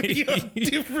 You're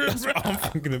different, That's bro. what I'm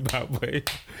thinking about, boy.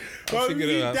 Well,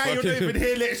 you die, you're not even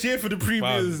here next year for the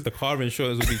premiums. Wow, the car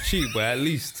insurance will be cheap, but at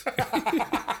least.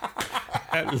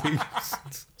 At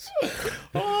least.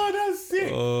 Oh, that's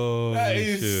sick. Oh, that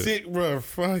is sick, bro.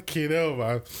 Fucking hell,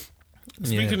 man.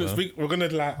 Speaking of, I'm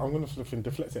gonna flip and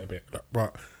deflect it a bit.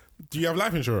 But do you have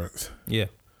life insurance? Yeah.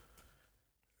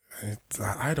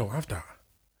 I don't have that,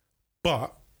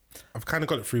 but I've kind of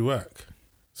got it through work,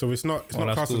 so it's not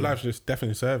classed as life. It's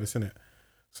definitely service, isn't it?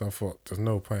 So I thought there's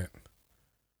no point.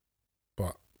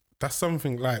 But that's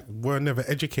something like we're never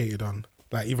educated on,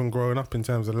 like even growing up in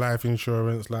terms of life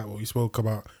insurance, like what we spoke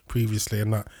about previously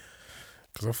and that.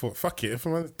 Because I thought, fuck it, if a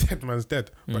man's dead, man's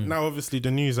dead. But now obviously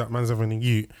the news that man's having a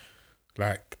ute,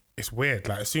 like it's weird.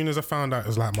 Like as soon as I found out, it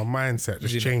was like my mindset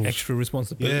just changed. Extra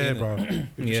responsibility. Yeah, bro.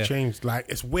 It just changed. Like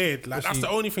it's weird. Like that's the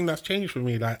only thing that's changed for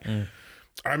me. Like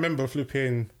I remember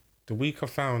flipping the week I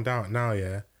found out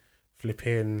now,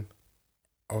 flipping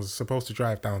I was supposed to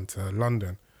drive down to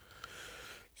London.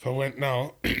 So I went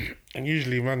now, and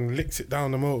usually man licks it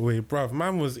down the motorway, bruv.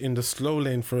 Man was in the slow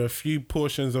lane for a few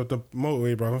portions of the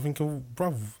motorway, bruv. I'm thinking,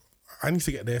 bruv, I need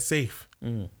to get there safe.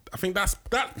 I think that's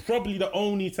probably the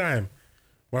only time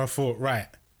where I thought, right,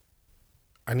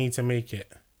 I need to make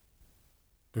it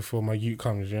before my ute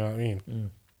comes, you know what I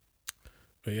mean?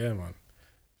 But yeah, man,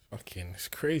 fucking, it's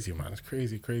crazy, man. It's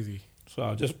crazy. So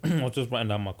I was just writing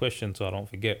down my question so I don't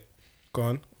forget. Go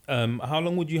on. How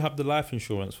long would you have the life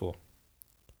insurance for?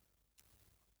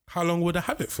 How long would I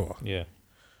have it for? Yeah.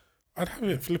 I'd have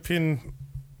it flipping.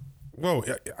 Well,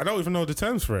 I don't even know the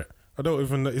terms for it. I don't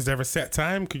even know. Is there a set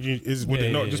time? Would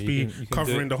it not just be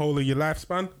covering the whole of your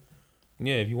lifespan?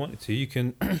 Yeah, if you wanted to, you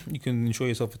can insure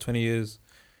yourself for 20 years,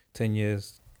 10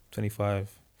 years,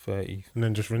 25, 30. And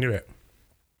then just renew it.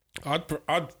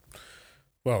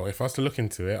 Well, if I was to look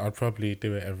into it, I'd probably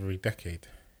do it every decade.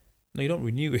 No, you don't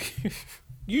renew it.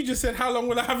 You just said, how long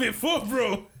will I have it for,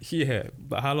 bro? Yeah,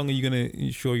 but how long are you going to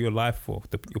insure your life for,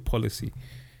 your policy?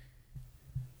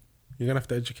 You're going to have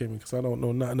to educate me because I don't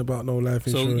know nothing about no life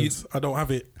insurance. I don't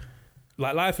have it.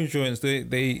 Like life insurance,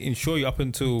 they insure you up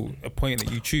until a point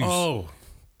that you choose. Oh.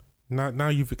 Now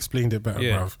you've explained it better,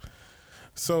 bruv.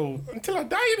 So, until I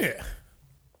die in it.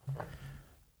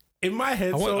 In my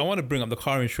head... I want to bring up the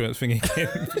car insurance thing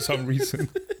again for some reason.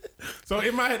 So,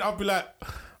 in my head, I'll be like...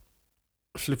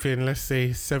 Flipping, let's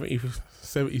say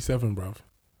 77, bruv.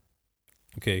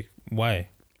 Okay, why?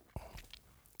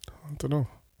 I don't know.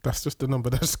 That's just the number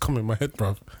that's come in my head,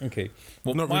 bruv. Okay.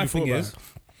 Well, my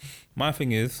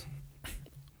thing is,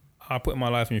 I put in my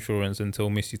life insurance until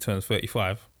Missy turns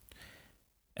 35,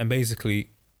 and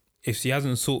basically, if she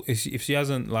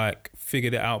hasn't like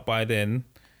figured it out by then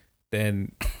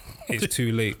it's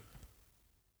too late.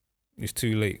 It's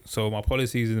too late. So my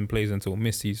policy is in place until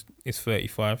Missy is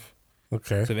 35.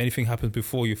 Okay. So if anything happens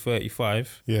before you're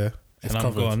 35, and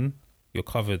I'm gone, you're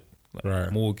covered. Like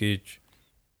right. Mortgage,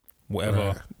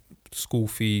 whatever, school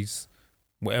fees,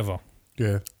 whatever.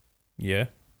 Yeah. Yeah.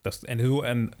 I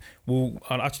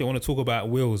actually want to talk about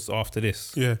wills after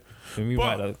this. Yeah. Let me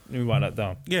write that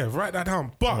down. Yeah, write that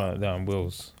down. But write that down,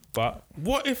 wills. But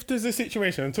what if there's a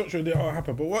situation, and touch wood it all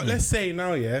happen, but let's say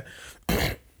now,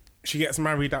 she gets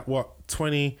married at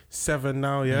 27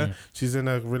 now, she's in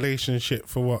a relationship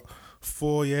for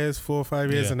 4 or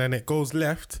 5 years, and then it goes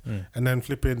left, and then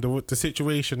flipping the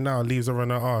situation now leaves her on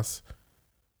her ass,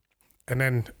 and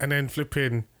then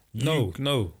flipping. No.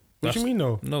 What do you mean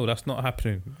no? No, that's not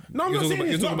happening. No, I'm not saying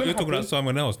it's not gonna happen. You're talking about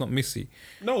someone else, not Missy.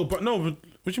 No, but what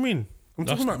do you mean? I'm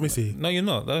talking about Missy. No, you're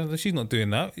not. She's not doing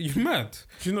that. You're mad.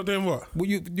 She's not doing what? Well,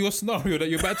 your scenario that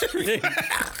you're about to create. I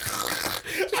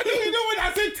don't even know when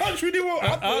I said touch with you.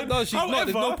 No, she's not.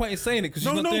 There's no point in saying it because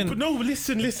she's not doing it. No,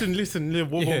 listen.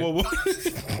 Whoa.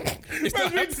 It's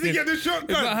not happening. It's not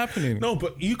happening. No,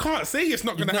 but you can't say it's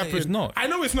not going to happen. It's not. I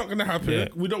know it's not going to happen. Yeah.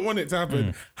 We don't want it to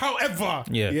happen. However,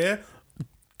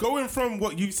 going from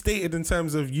what you stated in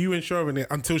terms of you insuring it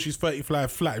until she's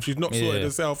 35 flat, if she's not sorted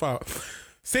herself out,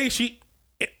 say she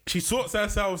sorts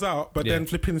herself out, but then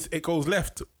flipping it goes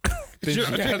left. Then she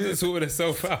hasn't sorted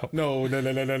herself out. No,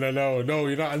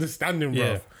 you're not understanding,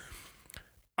 bro.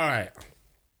 All right.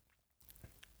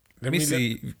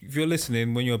 Missy, if you're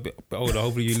listening when you're a bit older,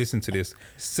 hopefully you listen to this.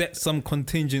 Set some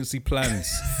contingency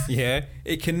plans. Yeah,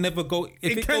 it can never go.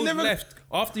 If it goes left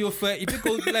after you're 30, if it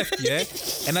goes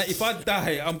left, and if I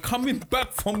die, I'm coming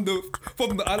back from the.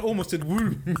 I almost said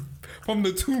womb, from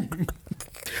the tomb.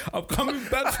 I'm coming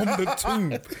back from the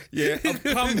tomb. Yeah, I'm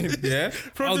coming. Yeah,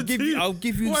 I'll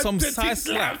give you some side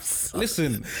slaps.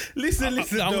 Listen.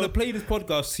 I'm gonna play this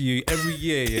podcast to you every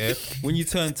year. Yeah, when you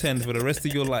turn 10 for the rest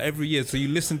of your life, every year. So you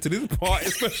listen to this part,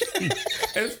 especially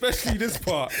this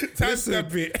part.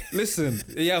 Listen.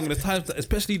 Yeah, I'm gonna time,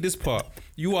 especially this part.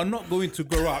 You are not going to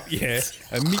grow up,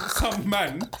 and meet some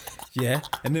man. Yeah,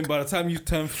 and then by the time you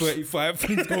turn 35,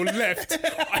 things go left.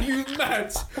 Are you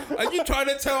mad? Are you trying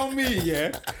to tell me,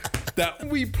 that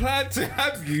we plan to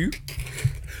have you?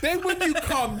 Then when you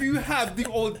come, you have the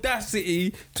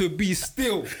audacity to be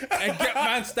still and get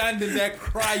man standing there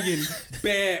crying,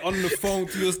 bare on the phone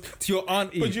to your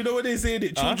auntie. But you know what they say?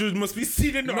 That children must be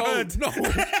seen and not heard. No,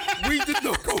 we did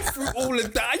not go through all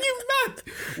of that. Are you mad?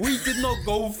 We did not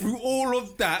go through all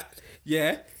of that.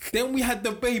 Yeah. Then we had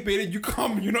the baby, and you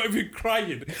come, you're not even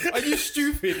crying. Are you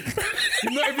stupid?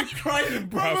 You're not even crying,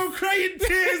 bro. I'm crying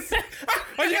tears.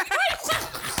 Are you crying?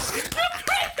 You're crying.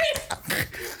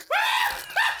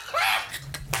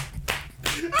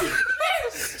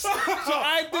 So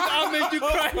I made you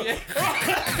cry.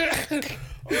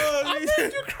 I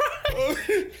made you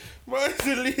cry. Bro,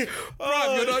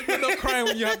 you're not crying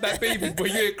when you have that baby, boy.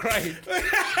 You ain't crying.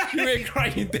 You ain't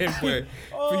crying then, boy.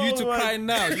 For you to cry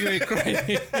now, you ain't crying.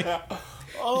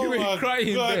 You ain't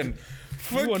crying then.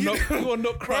 You are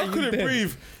not crying. I couldn't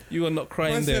breathe. You are not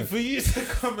crying then. For you to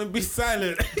come and be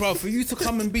silent, bro. For you to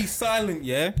come and be silent,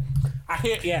 I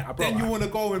hear, bro. Then you want to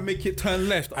go and make it turn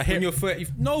left. I hear when you're 30.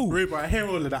 No, bro, I hear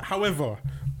all of that. However,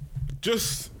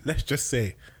 let's just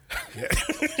say.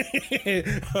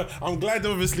 I'm glad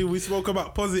obviously we spoke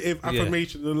about positive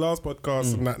affirmation in the last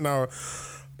podcast and that now.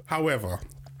 However,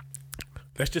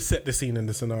 let's just set the scene in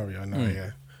the scenario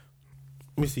now,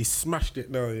 Missy smashed it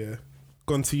now,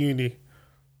 gone to uni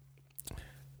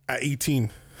at 18,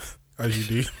 as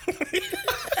you do.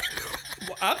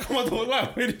 How come I don't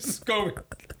like where this is going?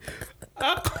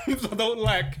 How come I don't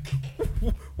like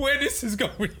where this is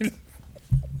going?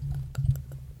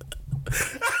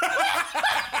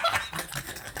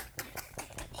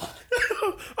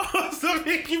 Oh, stop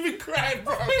making me cry,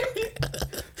 bro.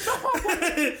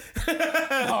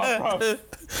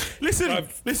 Listen.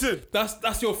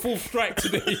 That's your full strike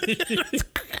today.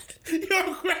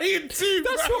 You're crying too,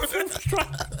 That's bro. your full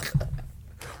strike.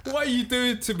 What are you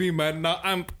doing to me, man? Now,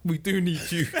 Amp, we do need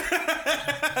you.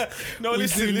 No, We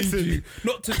do listen. need you.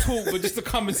 Not to talk, but just to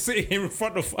come and sit here in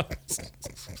front of us.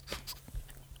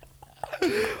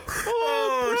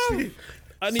 Oh, shit.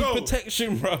 I need So-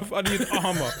 protection, bruv. I need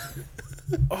armor.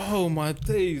 Oh my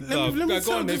days, love. let me Go on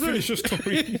tell then, the finish your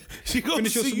story. She got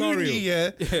Finish your to scenario. uni,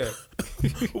 yeah. Yeah.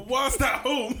 Whilst at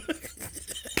home.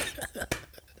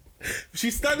 She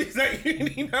studies at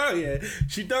uni now, yeah.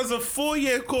 She does a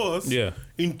 4-year course Yeah.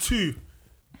 in 2.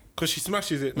 Because she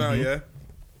smashes it now, yeah.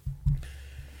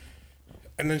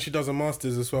 And then she does a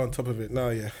master's as well on top of it now,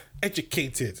 yeah.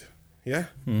 Educated, yeah.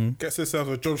 Gets herself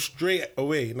a job straight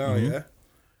away now, yeah.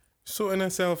 Sorting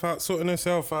herself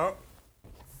out.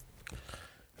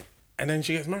 And then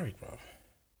she gets married, bro.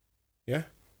 Yeah?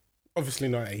 Obviously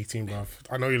not at 18, bruv.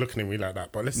 I know you're looking at me like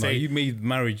that, but let's No, say you made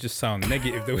marriage just sound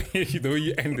negative the way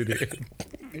you ended it.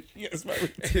 she gets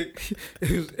married.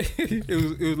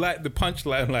 It was like the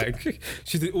punchline, like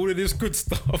she did all of this good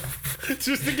stuff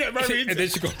Just to get married. and then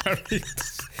she got married.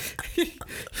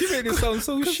 You made it sound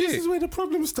so This shit. is where the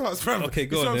problem starts, bro. Okay,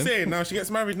 go That's on what I'm then. saying. Now she gets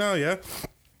married now, yeah?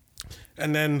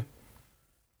 And then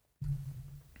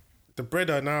the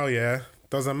brother now, yeah,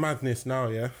 does a madness now,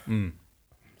 yeah?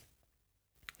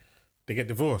 They get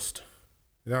divorced.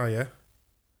 Now, yeah?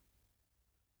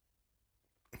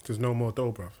 There's no more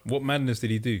dough, bruv. What madness did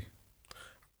he do?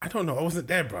 I don't know. I wasn't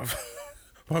there, bruv.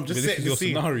 But I'm just But this setting is the your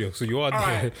scene. scenario, so you are All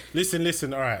there. right.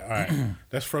 Listen. All right.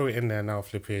 Let's throw it in there now,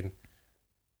 flipping.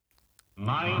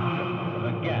 Mind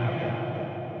the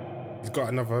gap. He's got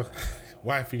another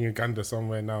wife in Uganda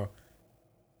somewhere now.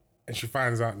 And she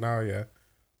finds out now, yeah.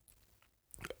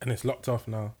 And it's locked off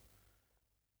now.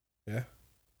 Yeah.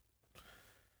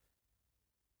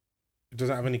 He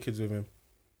doesn't have any kids with him.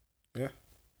 Yeah.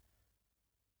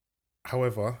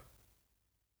 However,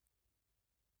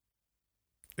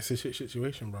 it's a shit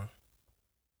situation, bro.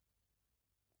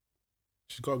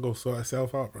 She's got to go sort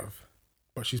herself out, bruv.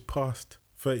 But she's past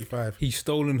 35. He's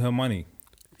stolen her money.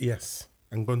 Yes.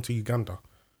 And gone to Uganda.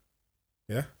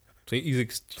 Yeah? So he's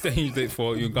exchanged it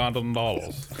for Ugandan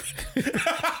dollars.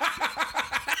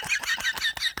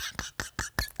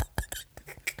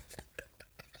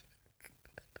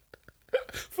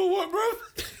 For what, bro?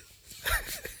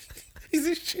 He's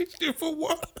exchanged it for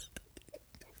what?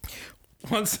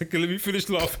 1 second, let me finish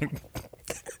laughing.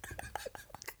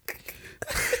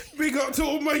 Big up to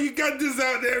all my Ugandans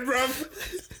out there, bruv.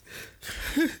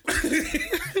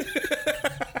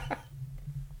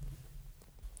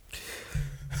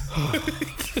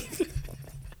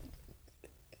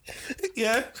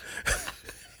 Yeah.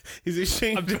 He's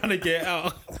exchanged. I'm trying to get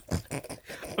out.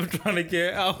 I'm trying to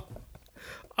get out.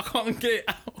 I can't get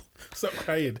out. Stop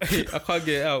crying. I can't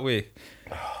get out. Wait.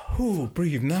 Ooh,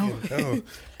 breathe now. Oh,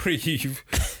 Breathe.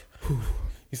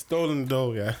 he's stolen the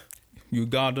dough, yeah.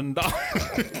 Ugandan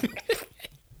dollars.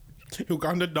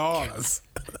 Uganda dollars.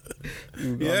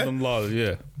 Ugandan dollars.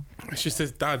 Yeah. She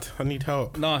says, Dad, I need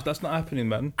help. Nah, that's not happening,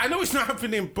 man. I know it's not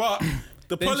happening, but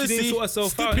the Then she policy didn't sort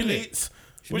herself out, innit? stipulates.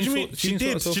 What do you didn't mean? sort- she She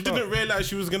didn't did. sort She herself didn't realise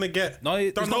she was going to get No,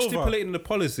 it's done not over. stipulating the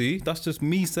policy. That's just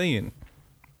me saying.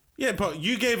 Yeah, but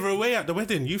you gave her away at the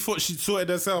wedding. You thought she'd sorted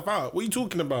herself out. What are you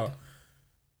talking about?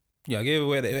 Yeah, I gave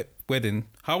away at the wedding.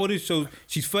 How old is she?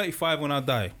 She's 35 when I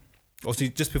die. Or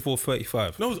she's just before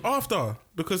 35. No, it was after.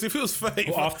 Because if it was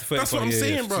 35, Or after 35. that's what I'm yeah,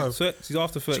 saying, yeah. bro. She's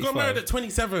after 35. She got married at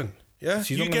 27. Yeah,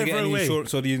 She's you not going to gave get her any away.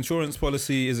 insurance. So the insurance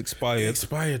policy is expired.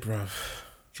 Expired, bro.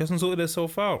 She hasn't sorted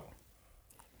herself out.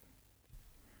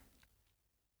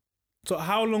 So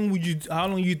how long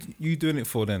you doing it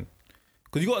for then?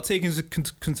 Because you got to take into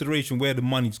consideration where the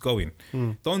money's going.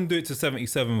 Don't do it to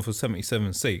 77 for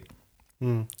 77's sake.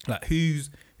 Like who's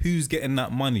getting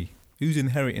that money? Who's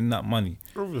inheriting that money?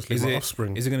 Obviously, Is my it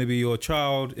offspring. Is it going to be your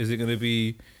child? Is it going to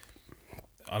be,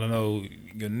 I don't know,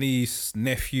 your niece,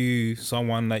 nephew,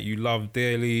 someone that you love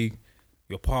dearly,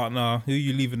 your partner? Who are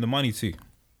you leaving the money to?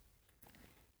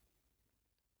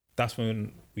 That's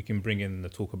when we can bring in the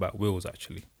talk about wills,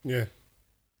 actually. Yeah.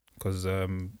 Because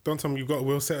Don't tell me you've got a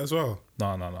will set as well.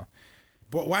 no.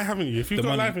 But why haven't you? If you've The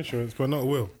got money- life insurance but not a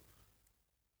will.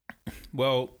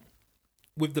 Well,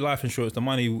 with the life insurance, the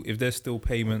money, if there's still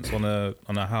payments on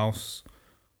a house,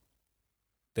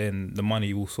 then the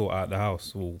money will sort out the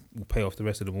house, will pay off the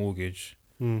rest of the mortgage,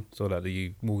 so that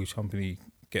the mortgage company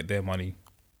get their money.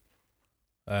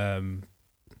 But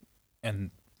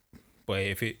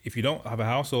if you don't have a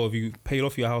house, or if you paid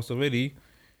off your house already,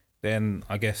 then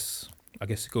I guess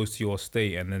it goes to your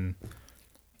estate, and then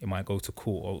it might go to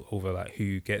court over like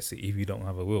who gets it if you don't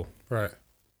have a will. Right.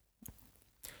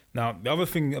 Now, the other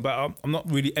thing about, I'm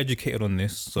not really educated on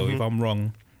this, so if I'm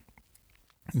wrong,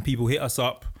 people hit us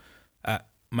up at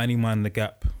Man the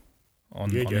Gap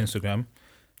on Instagram.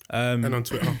 And on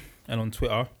Twitter. And on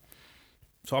Twitter.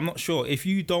 So I'm not sure. If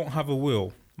you don't have a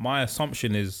will, my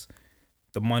assumption is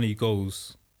the money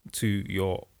goes to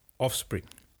your offspring.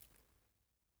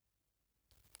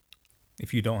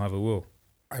 If you don't have a will.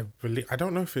 I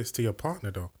don't know if it's to your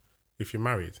partner though, if you're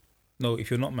married. No,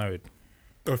 if you're not married.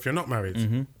 Or if you're not married.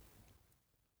 Mm-hmm.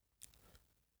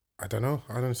 I don't know.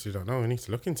 I honestly don't know. We need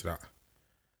to look into that.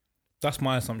 That's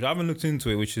my assumption. I haven't looked into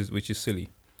it, which is silly.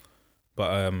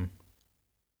 But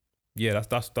yeah,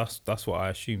 that's what I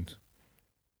assumed.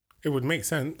 It would make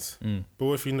sense. But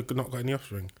what if you've not got any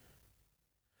offspring?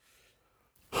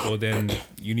 Well, then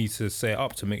you need to set it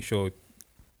up to make sure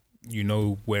you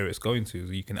know where it's going to,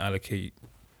 so you can allocate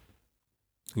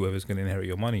whoever's going to inherit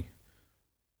your money.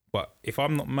 But if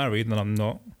I'm not married, and I'm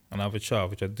not, and I have a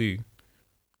child, which I do,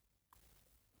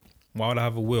 why would I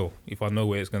have a will if I know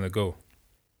where it's going to go?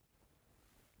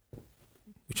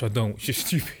 Which I don't, which is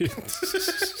stupid.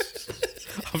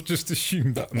 I've just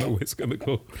assumed that I know where it's going to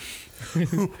go.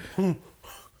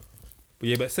 But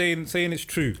yeah, but saying it's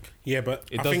true. Yeah, but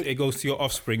it goes to your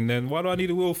offspring. Then why do I need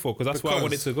a will for? Because that's where I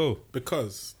want it to go.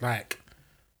 Because like,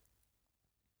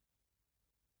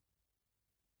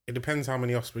 it depends how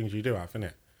many offspring you do have,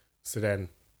 innit? So then,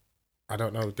 I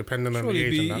don't know. Depending on the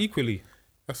age, be and that, equally.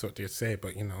 that's what they say.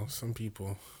 But you know, some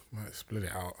people might split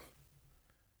it out.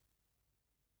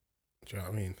 Do you know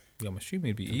what I mean? Yeah, I'm assuming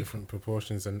it'd be equal. Different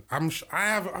proportions, and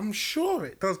I'm sure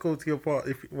it does go to your part.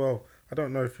 I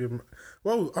don't know if you.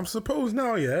 Well, I'm supposed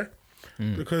now, yeah,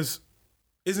 because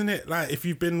isn't it like if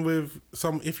you've been with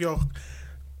if you're,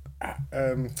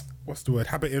 what's the word?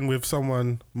 Habiting with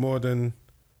someone more than,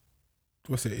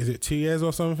 what's it? Is it 2 years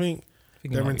or something?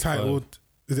 They're entitled.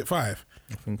 Is it 5?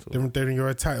 I think so. Then you're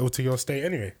entitled to your estate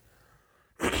anyway.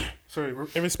 So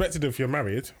irrespective if you're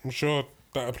married, I'm sure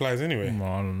that applies anyway. Well,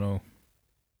 I don't know.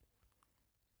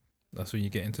 That's when you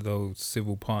get into those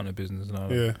civil partner business now.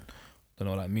 Yeah. Don't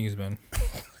know what that means, man.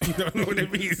 You don't know what it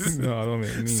means? No, I don't know what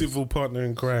it means. Civil partner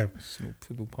in crime.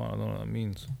 Civil partner, I don't know what that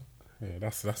means. Yeah,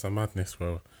 that's a madness,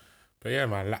 bro. But yeah,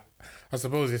 man, I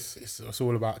suppose it's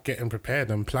all about getting prepared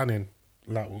and planning,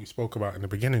 like what we spoke about in the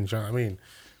beginning, do you know what I mean?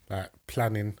 Like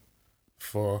planning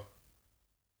for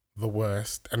the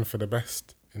worst and for the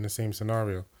best in the same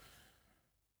scenario.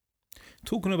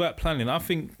 Talking about planning, I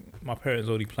think my parents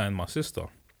already planned my sister.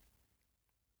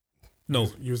 No.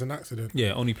 You was an accident.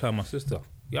 Yeah, only planned my sister.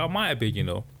 Yeah, I might have been, you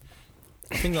know.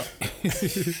 I think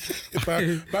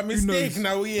by mistake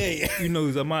now, yeah. Who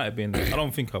knows, I might have been. I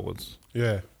don't think I was.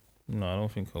 Yeah. No, I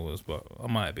don't think I was, but I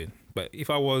might have been. But if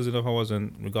I was and if I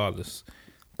wasn't, regardless.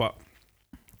 But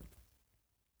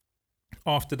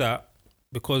after that,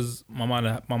 because my mum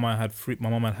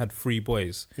had 3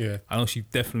 boys. Yeah. I know she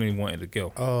definitely wanted a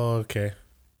girl. Oh, okay.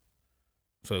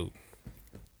 So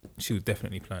she was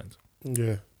definitely planned.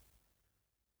 Yeah.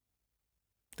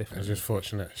 Definitely. It's just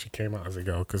fortunate she came out as a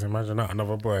girl, because imagine that,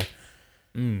 another boy.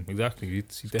 Exactly.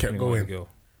 She definitely wanted a girl.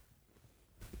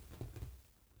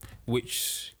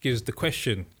 Which gives the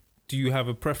question, do you have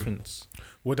a preference?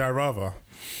 Would I rather?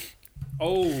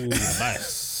 Oh,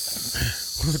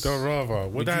 nice. Would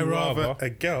I rather a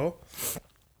girl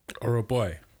or a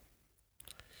boy?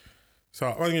 So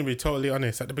I'm going to be totally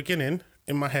honest. At the beginning,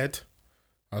 in my head,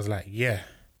 I was like, yeah.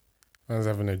 I was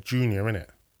having a junior, innit?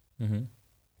 Mm-hmm.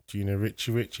 Junior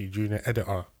Richie, junior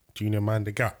editor, junior Mind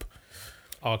the Gap.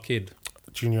 Our kid.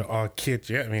 Junior our kid,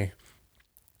 you get me?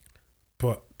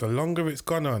 But the longer it's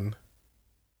gone on,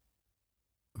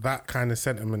 that kind of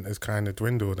sentiment has kind of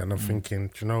dwindled, and I'm thinking,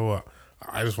 do you know what?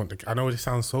 I just want I know this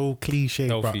sounds so cliche,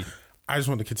 Healthy. but I just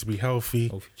want the kid to be healthy.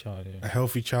 Healthy child, yeah. A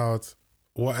healthy child,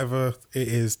 whatever it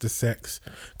is, the sex,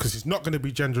 because it's not going to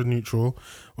be gender neutral.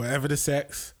 Whatever the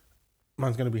sex,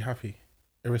 man's going to be happy,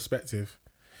 irrespective.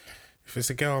 If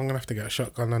it's a girl, I'm going to have to get a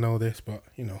shotgun, I know this, but,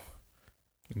 you know.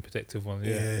 In protective ones,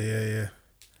 yeah. Yeah.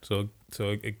 So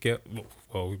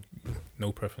well,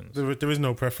 no preference. There is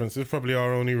no preference. It's probably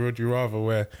our only would you rather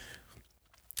where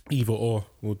either or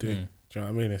will do. Do you know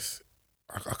what I mean?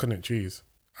 I couldn't choose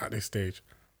at this stage.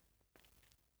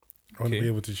 I wouldn't be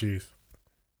able to choose.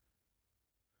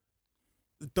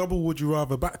 double would you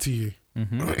rather back to you.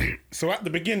 Mm-hmm. So at the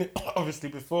beginning, obviously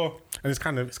before, and it's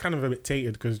kind of a bit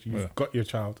tainted because you've got your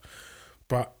child.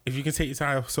 But if you can take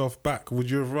yourself back, would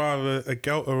you have rather a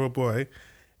girl or a boy?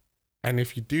 And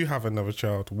if you do have another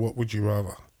child, what would you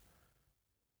rather?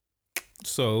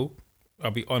 So,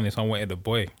 I'll be honest, I wanted a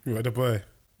boy. You want a boy?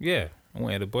 Yeah, I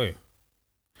wanted a boy.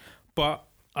 But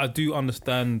I do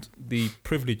understand the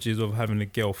privileges of having a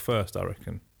girl first, I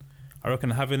reckon. I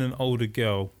reckon having an older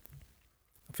girl,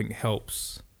 I think,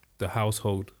 helps the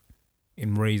household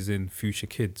in raising future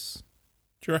kids.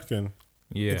 Do you reckon?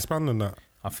 Yeah. Expand on that.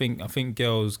 I think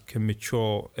girls can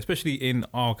mature, especially in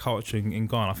our culture in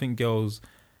Ghana. I think girls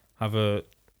have a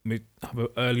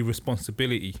early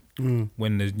responsibility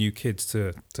when there's new kids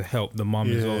to help the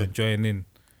mum as well and join in.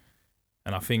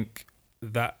 And I think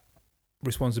that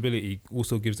responsibility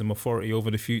also gives them authority over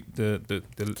the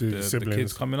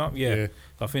kids coming up. Yeah.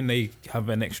 So I think they have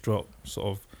an extra sort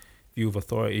of view of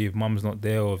authority. If mum's not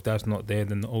there or if dad's not there,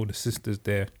 then the older sister's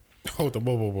there. Hold on,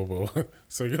 whoa.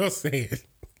 So you're saying,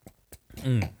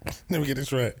 let me get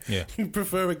this right. Yeah. You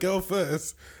prefer a girl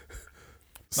first?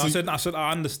 No, I said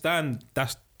I understand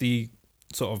that's the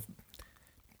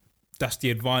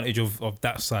advantage of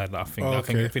that side. I think. I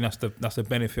think that's the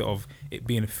benefit of it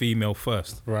being a female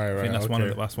first. Right. I think that's one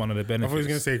of the benefits. I was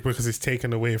going to say because it's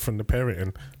taken away from the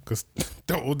parenting because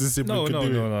the older sibling can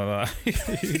do it.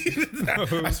 No.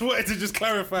 I just wanted to just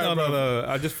clarify. No.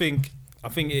 I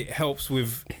think it helps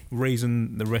with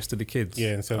raising the rest of the kids.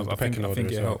 Yeah, instead of the pecking order. I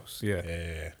think it well. helps. Yeah.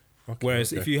 Okay,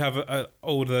 Whereas if you have an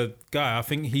older guy, I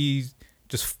think he's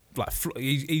just like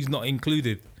he's not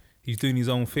included. He's doing his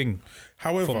own thing.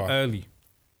 However, from early.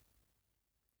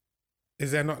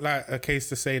 Is there not like a case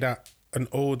to say that an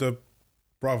older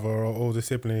brother or older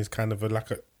sibling is kind of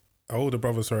older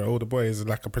boy is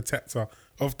like a protector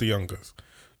of the youngers?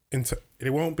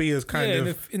 It won't be as kind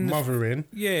of mothering,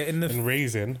 and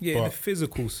raising, but in the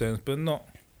physical sense, but not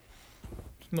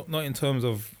in terms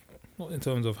of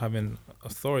having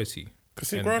authority.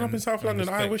 Because growing up in South London,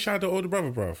 respect. I wish I had an older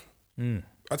brother, bruv.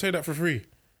 I tell you that for free.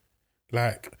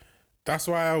 Like, that's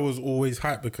why I was always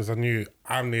hyped, because I knew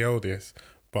I'm the oldest,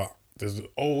 but there's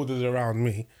olders around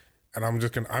me, and I'm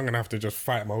gonna have to just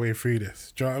fight my way through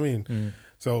this. Do you know what I mean?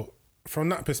 So from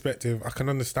that perspective, I can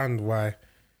understand why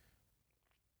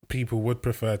people would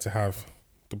prefer to have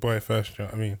the boy first. Do you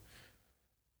know what I mean?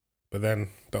 But then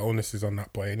the onus is on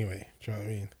that boy anyway. Do you know what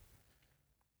I mean?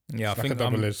 Yeah, it's like a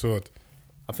double-edged sword.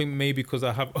 I think maybe because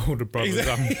I have older brothers,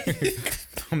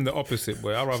 I'm the opposite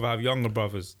boy. I'd rather have younger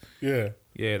brothers. Yeah,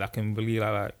 that can believe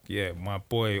my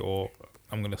boy, or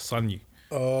I'm gonna son you.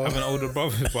 Having older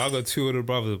brothers, but I got 2 older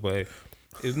brothers, but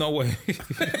there's no way.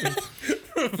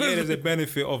 There's a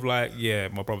benefit of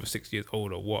my brother's 6 years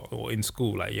older, or in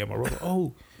school, my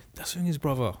brother. That's his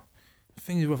brother.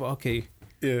 Okay.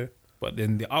 Yeah. But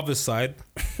then the other side,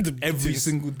 every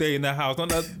single day in the house, not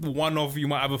that one off, you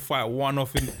might have a fight,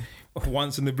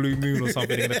 once in the blue moon or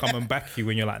something, they're going to come and back you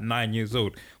when you're 9 years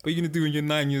old. What are you going to do when you're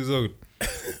 9 years old?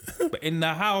 But in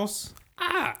the house,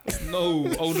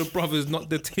 no, older brother's not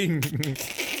the thing.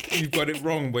 You've got it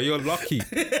wrong, but you're lucky.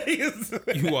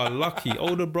 You are lucky.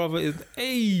 Older brother is,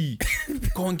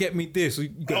 go and get me this. You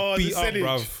got beat up,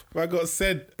 bruv. I got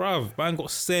sent. Bruv, man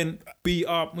got sent, beat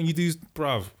up. When you do,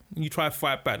 bruv, when you try to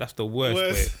fight back, that's the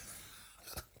worst.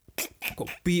 Got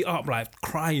beat up,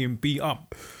 crying, beat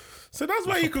up. So that's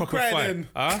why you could cry then?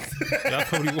 Huh? That's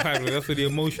probably why. That's where the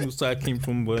emotional side came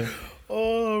from, boy.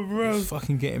 Oh, bro.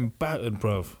 Fucking getting battered,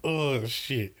 bruv. Oh,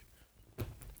 shit.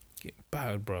 Getting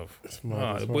battered, bruv.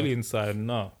 The bullying side,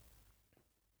 no.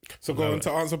 So go on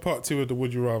to answer part 2 of the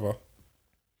Would You Rather.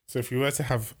 So if you were to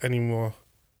have any more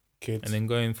kids. And then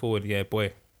going forward,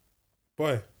 boy.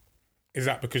 Boy. Is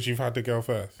that because you've had the girl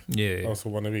first? Yeah. Also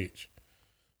one of each?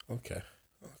 Okay.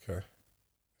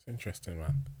 It's interesting,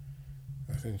 man.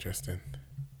 That's interesting.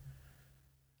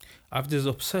 I have this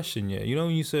obsession, You know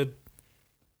when you said,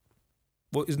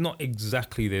 well, it's not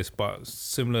exactly this, but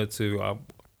similar to, I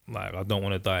don't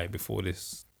want to die before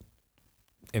this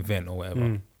event or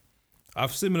whatever. I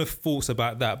have similar thoughts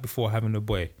about that before having a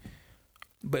boy.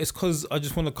 But it's because I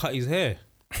just want to cut his hair.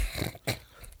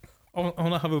 I want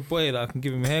to have a boy that I can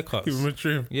give him haircuts. Give him a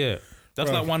trim. Yeah. That's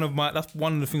Bruv. that's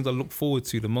one of the things I look forward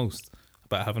to the most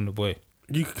about having a boy.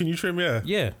 Can you trim your hair?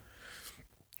 Yeah.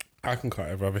 I can cut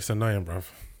it, bruv. It's annoying, bruv.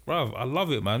 Bruv, I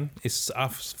love it, man. I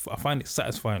find it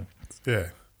satisfying. Yeah.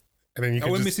 And then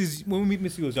when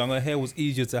Missy was young, her hair was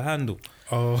easier to handle.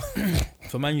 Oh.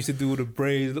 So man used to do all the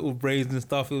little braids and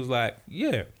stuff. It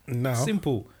was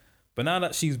simple. But now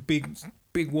that she's big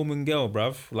woman girl,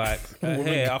 bruv, her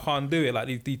hair, I can't do it.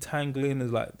 The detangling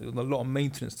is there's a lot of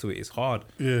maintenance to it. It's hard.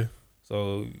 Yeah.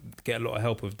 So get a lot of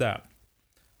help with that.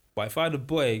 But if I had a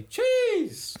boy,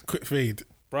 jeez, Quick fade.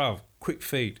 bruv, quick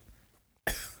fade.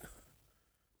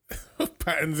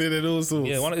 Patterns in and all sorts.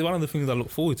 Yeah, one of the things I look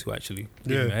forward to actually.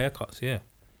 Yeah. Yeah, haircuts. Yeah,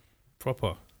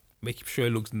 proper. Making sure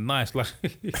it looks nice. Like,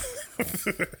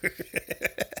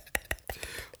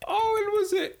 oh, when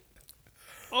was it?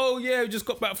 Oh yeah, we just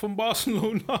got back from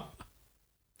Barcelona.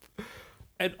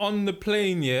 And on the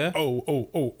plane, yeah. Oh.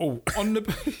 On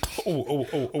the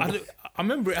Oh. I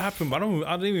remember it happened, but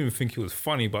I didn't even think it was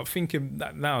funny. But thinking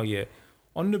that now, yeah.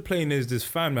 On the plane, there's this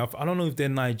family. I don't know if they're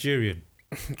Nigerian.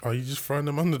 Are you just throwing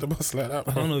them under the bus like that?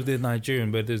 I don't know if they're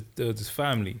Nigerian, but there's this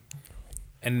family.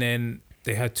 And then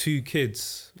they had 2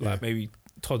 kids, like maybe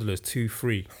toddlers, 2,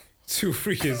 3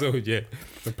 years old, yeah.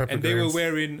 The pepper And they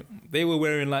were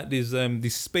wearing like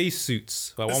these space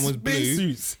suits. Like one was blue,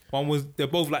 Suits. they're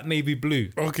both like navy blue.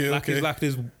 Okay, like okay. It's like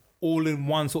this all in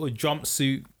one sort of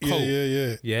jumpsuit coat.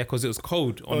 Yeah. Yeah, because it was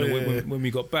cold on when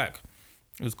we got back.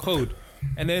 It was cold,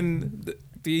 and then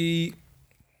the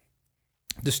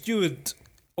steward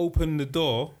opened the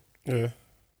door. Yeah.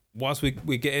 Whilst we're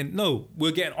getting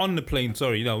on the plane.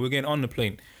 Sorry, no, we're getting on the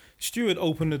plane. Steward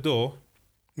opened the door.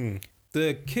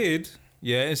 The kid,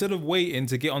 instead of waiting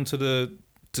to get to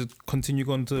continue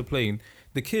going to the plane,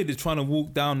 the kid is trying to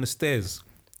walk down the stairs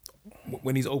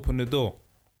when he's opened the door.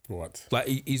 What? Like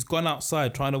he's gone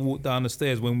outside trying to walk down the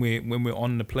stairs when we're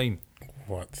on the plane.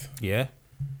 What? Yeah.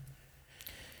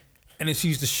 And then she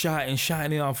used to shouting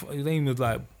it off. His name was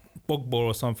like Bogbo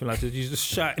or something like that. She's just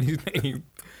shouting his name.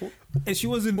 And she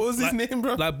wasn't. What was his name,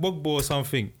 bro? Like Bogbo or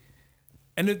something.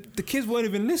 And the kids weren't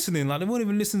even listening. Like they weren't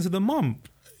even listening to the mum.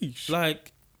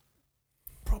 Like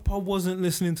proper wasn't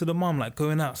listening to the mum. Like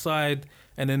going outside,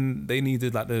 and then they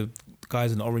needed like the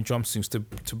guys in the orange jumpsuits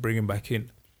to bring him back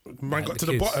in. Man Like got the to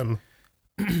the kids. bottom.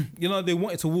 You know, they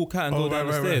wanted to walk out and go down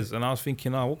the right. stairs. And I was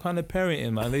thinking, what kind of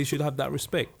parenting, man? They should have that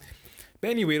respect. But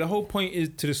anyway, the whole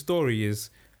point to the story is,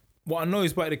 what I know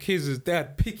is about the kids is they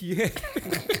had picky hair.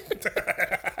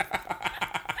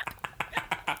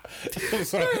 I'm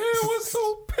sorry. Their hair was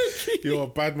so picky. You're a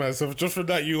bad man. So just from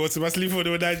that, you automatically thought they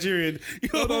were Nigerian.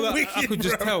 You're Like, wicked, I could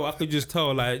just bro. tell. I could just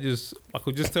tell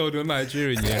they were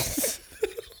Nigerian, yeah.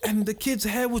 And the kid's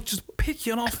hair was just picky,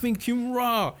 and I was thinking,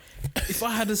 rah, if I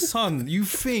had a son, are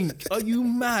you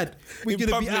mad? We're In gonna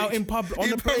be public. out in public on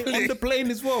In the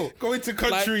plane as well. Going to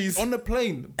countries. Like, on the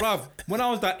plane, bruv. When I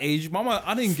was that age, my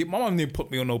mum didn't put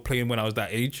me on no plane when I was that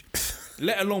age.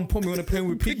 Let alone put me on a plane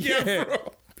with picky hair.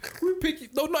 With picky,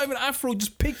 no, not even afro,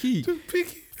 just picky.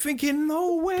 Picky. Thinking,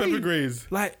 no way. Pepper Grays.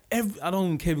 Like I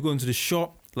don't care if we go into the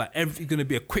shop. Like everything's gonna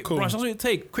be a quick brush. That's what it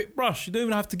take. Quick brush. You don't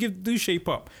even have to do shape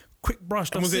up. Quick brush.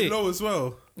 That's Was it. it low as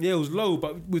well? Yeah, it was low,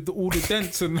 but with all the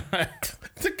dents and that.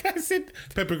 The guy said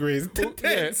Pepper Grays. Yeah, all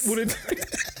the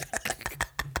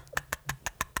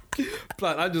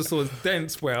like I just saw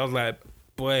dents where I was like,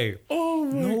 boy,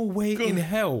 no way in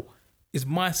hell is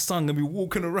my son gonna be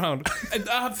walking around, and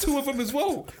I have 2 of them as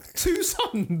well. 2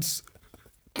 sons.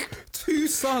 2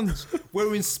 sons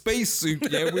wearing spacesuit,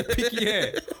 with picky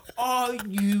hair. Are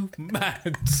you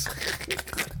mad?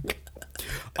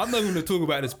 I'm not even gonna talk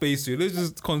about the spacesuit. Let's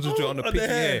just concentrate on the picky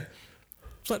hair.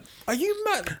 It's like, are you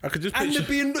mad? I could just and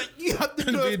picture- you have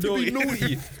the nerve to be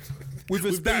naughty with a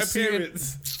With that spacesuit,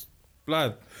 appearance.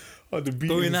 blood. Oh, the beat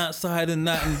Going is- outside and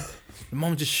that, and the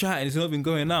mum just shouting. It's not even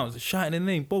going out. It's shouting the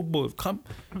name Bogbo. Come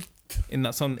in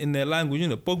their language,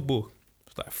 Bogbo.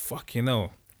 It's like fucking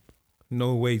hell.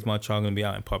 No way my child gonna be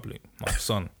out in public. My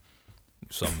son,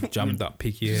 some jammed up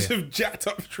picky hair, Some jacked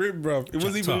up trim, bro. It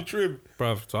wasn't Jacked even a up. trim.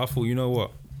 bruv. So I thought, you know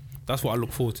what? That's what I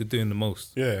look forward to doing the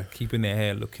most. Yeah. Keeping their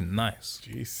hair looking nice.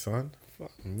 Jeez, son.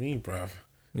 Fuck me, bruv.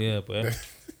 Yeah, but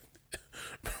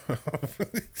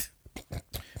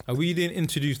we didn't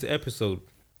introduce the episode.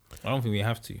 I don't think we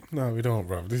have to. No, we don't,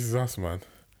 bruv. This is us, man.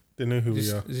 They know who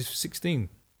we are. Is this 16?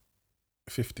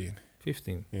 15.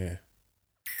 15. Yeah.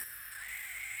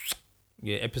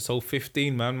 Yeah, episode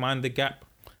 15, man. Mind the gap.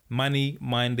 Money,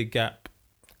 mind the gap.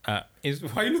 Why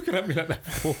are you looking at me like that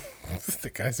for?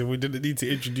 The guy said we didn't need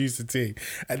to introduce the thing,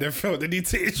 and then felt the need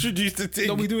to introduce the thing.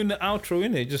 No, we're doing the outro,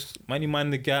 innit? Just money,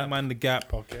 mind the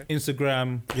gap, Okay.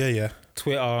 Instagram, Yeah.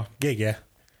 Twitter,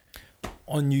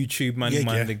 on YouTube, money, Yeah,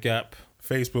 mind yeah. the gap.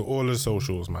 Facebook, all the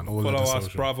socials, man. All Follow of the us,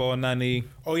 socials. Bravo, Nanny.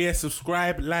 Oh yeah,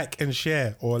 subscribe, like, and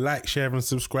share, or like, share, and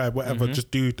subscribe. Whatever,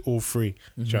 just do it all free.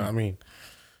 Do you know what I mean?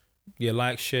 Yeah,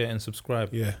 like, share, and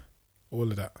subscribe. Yeah, all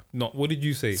of that. Not, what did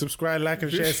you say? Subscribe, like,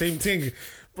 and share, same thing,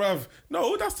 bruv.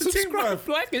 No, that's the thing, bruv.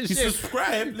 like, and You share.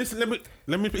 subscribe. Listen,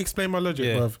 let me explain my logic,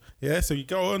 Yeah. bruv. Yeah, so you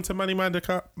go on to Money Minder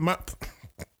map.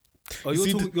 Oh, You see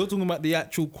you're talking about the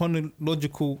actual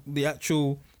chronological, the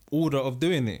actual order of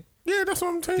doing it. Yeah, Yeah, that's what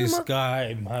I'm telling you, This man.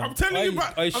 guy, man. I'm telling you,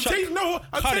 but I'm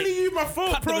telling you my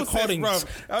thought process, bro.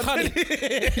 I'm telling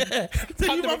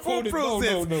you my thought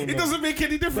process. No. It doesn't make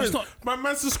any difference. Not- My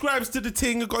man subscribes to the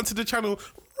thing, gone to the channel.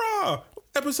 Raw.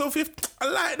 Episode 50. I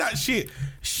like that shit.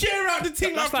 Share out the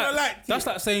thing after I like it. That's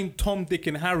like saying Tom, Dick,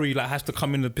 and Harry like has to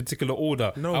come in a particular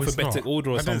order, No, it's alphabetic not. order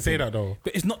or I something. didn't say that, though.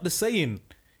 But it's not the saying.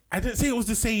 I didn't say it was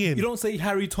the saying. You don't say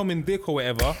Harry, Tom, and Dick or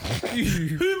whatever.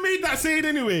 Who made that saying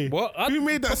anyway? What? Who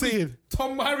made that saying?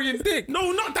 Tom, Harry, and Dick.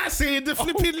 No, not that saying. The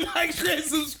flipping like, share,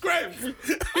 subscribe.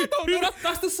 I don't know.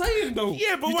 That's the saying though.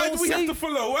 Yeah, but You why don't do we say- have to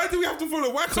follow? Why do we have to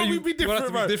follow? Why can't we you be want different, us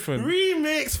to be man? different.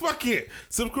 Remix, fuck it.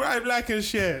 Subscribe, like, and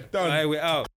share. Done. Alright, we're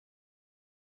out.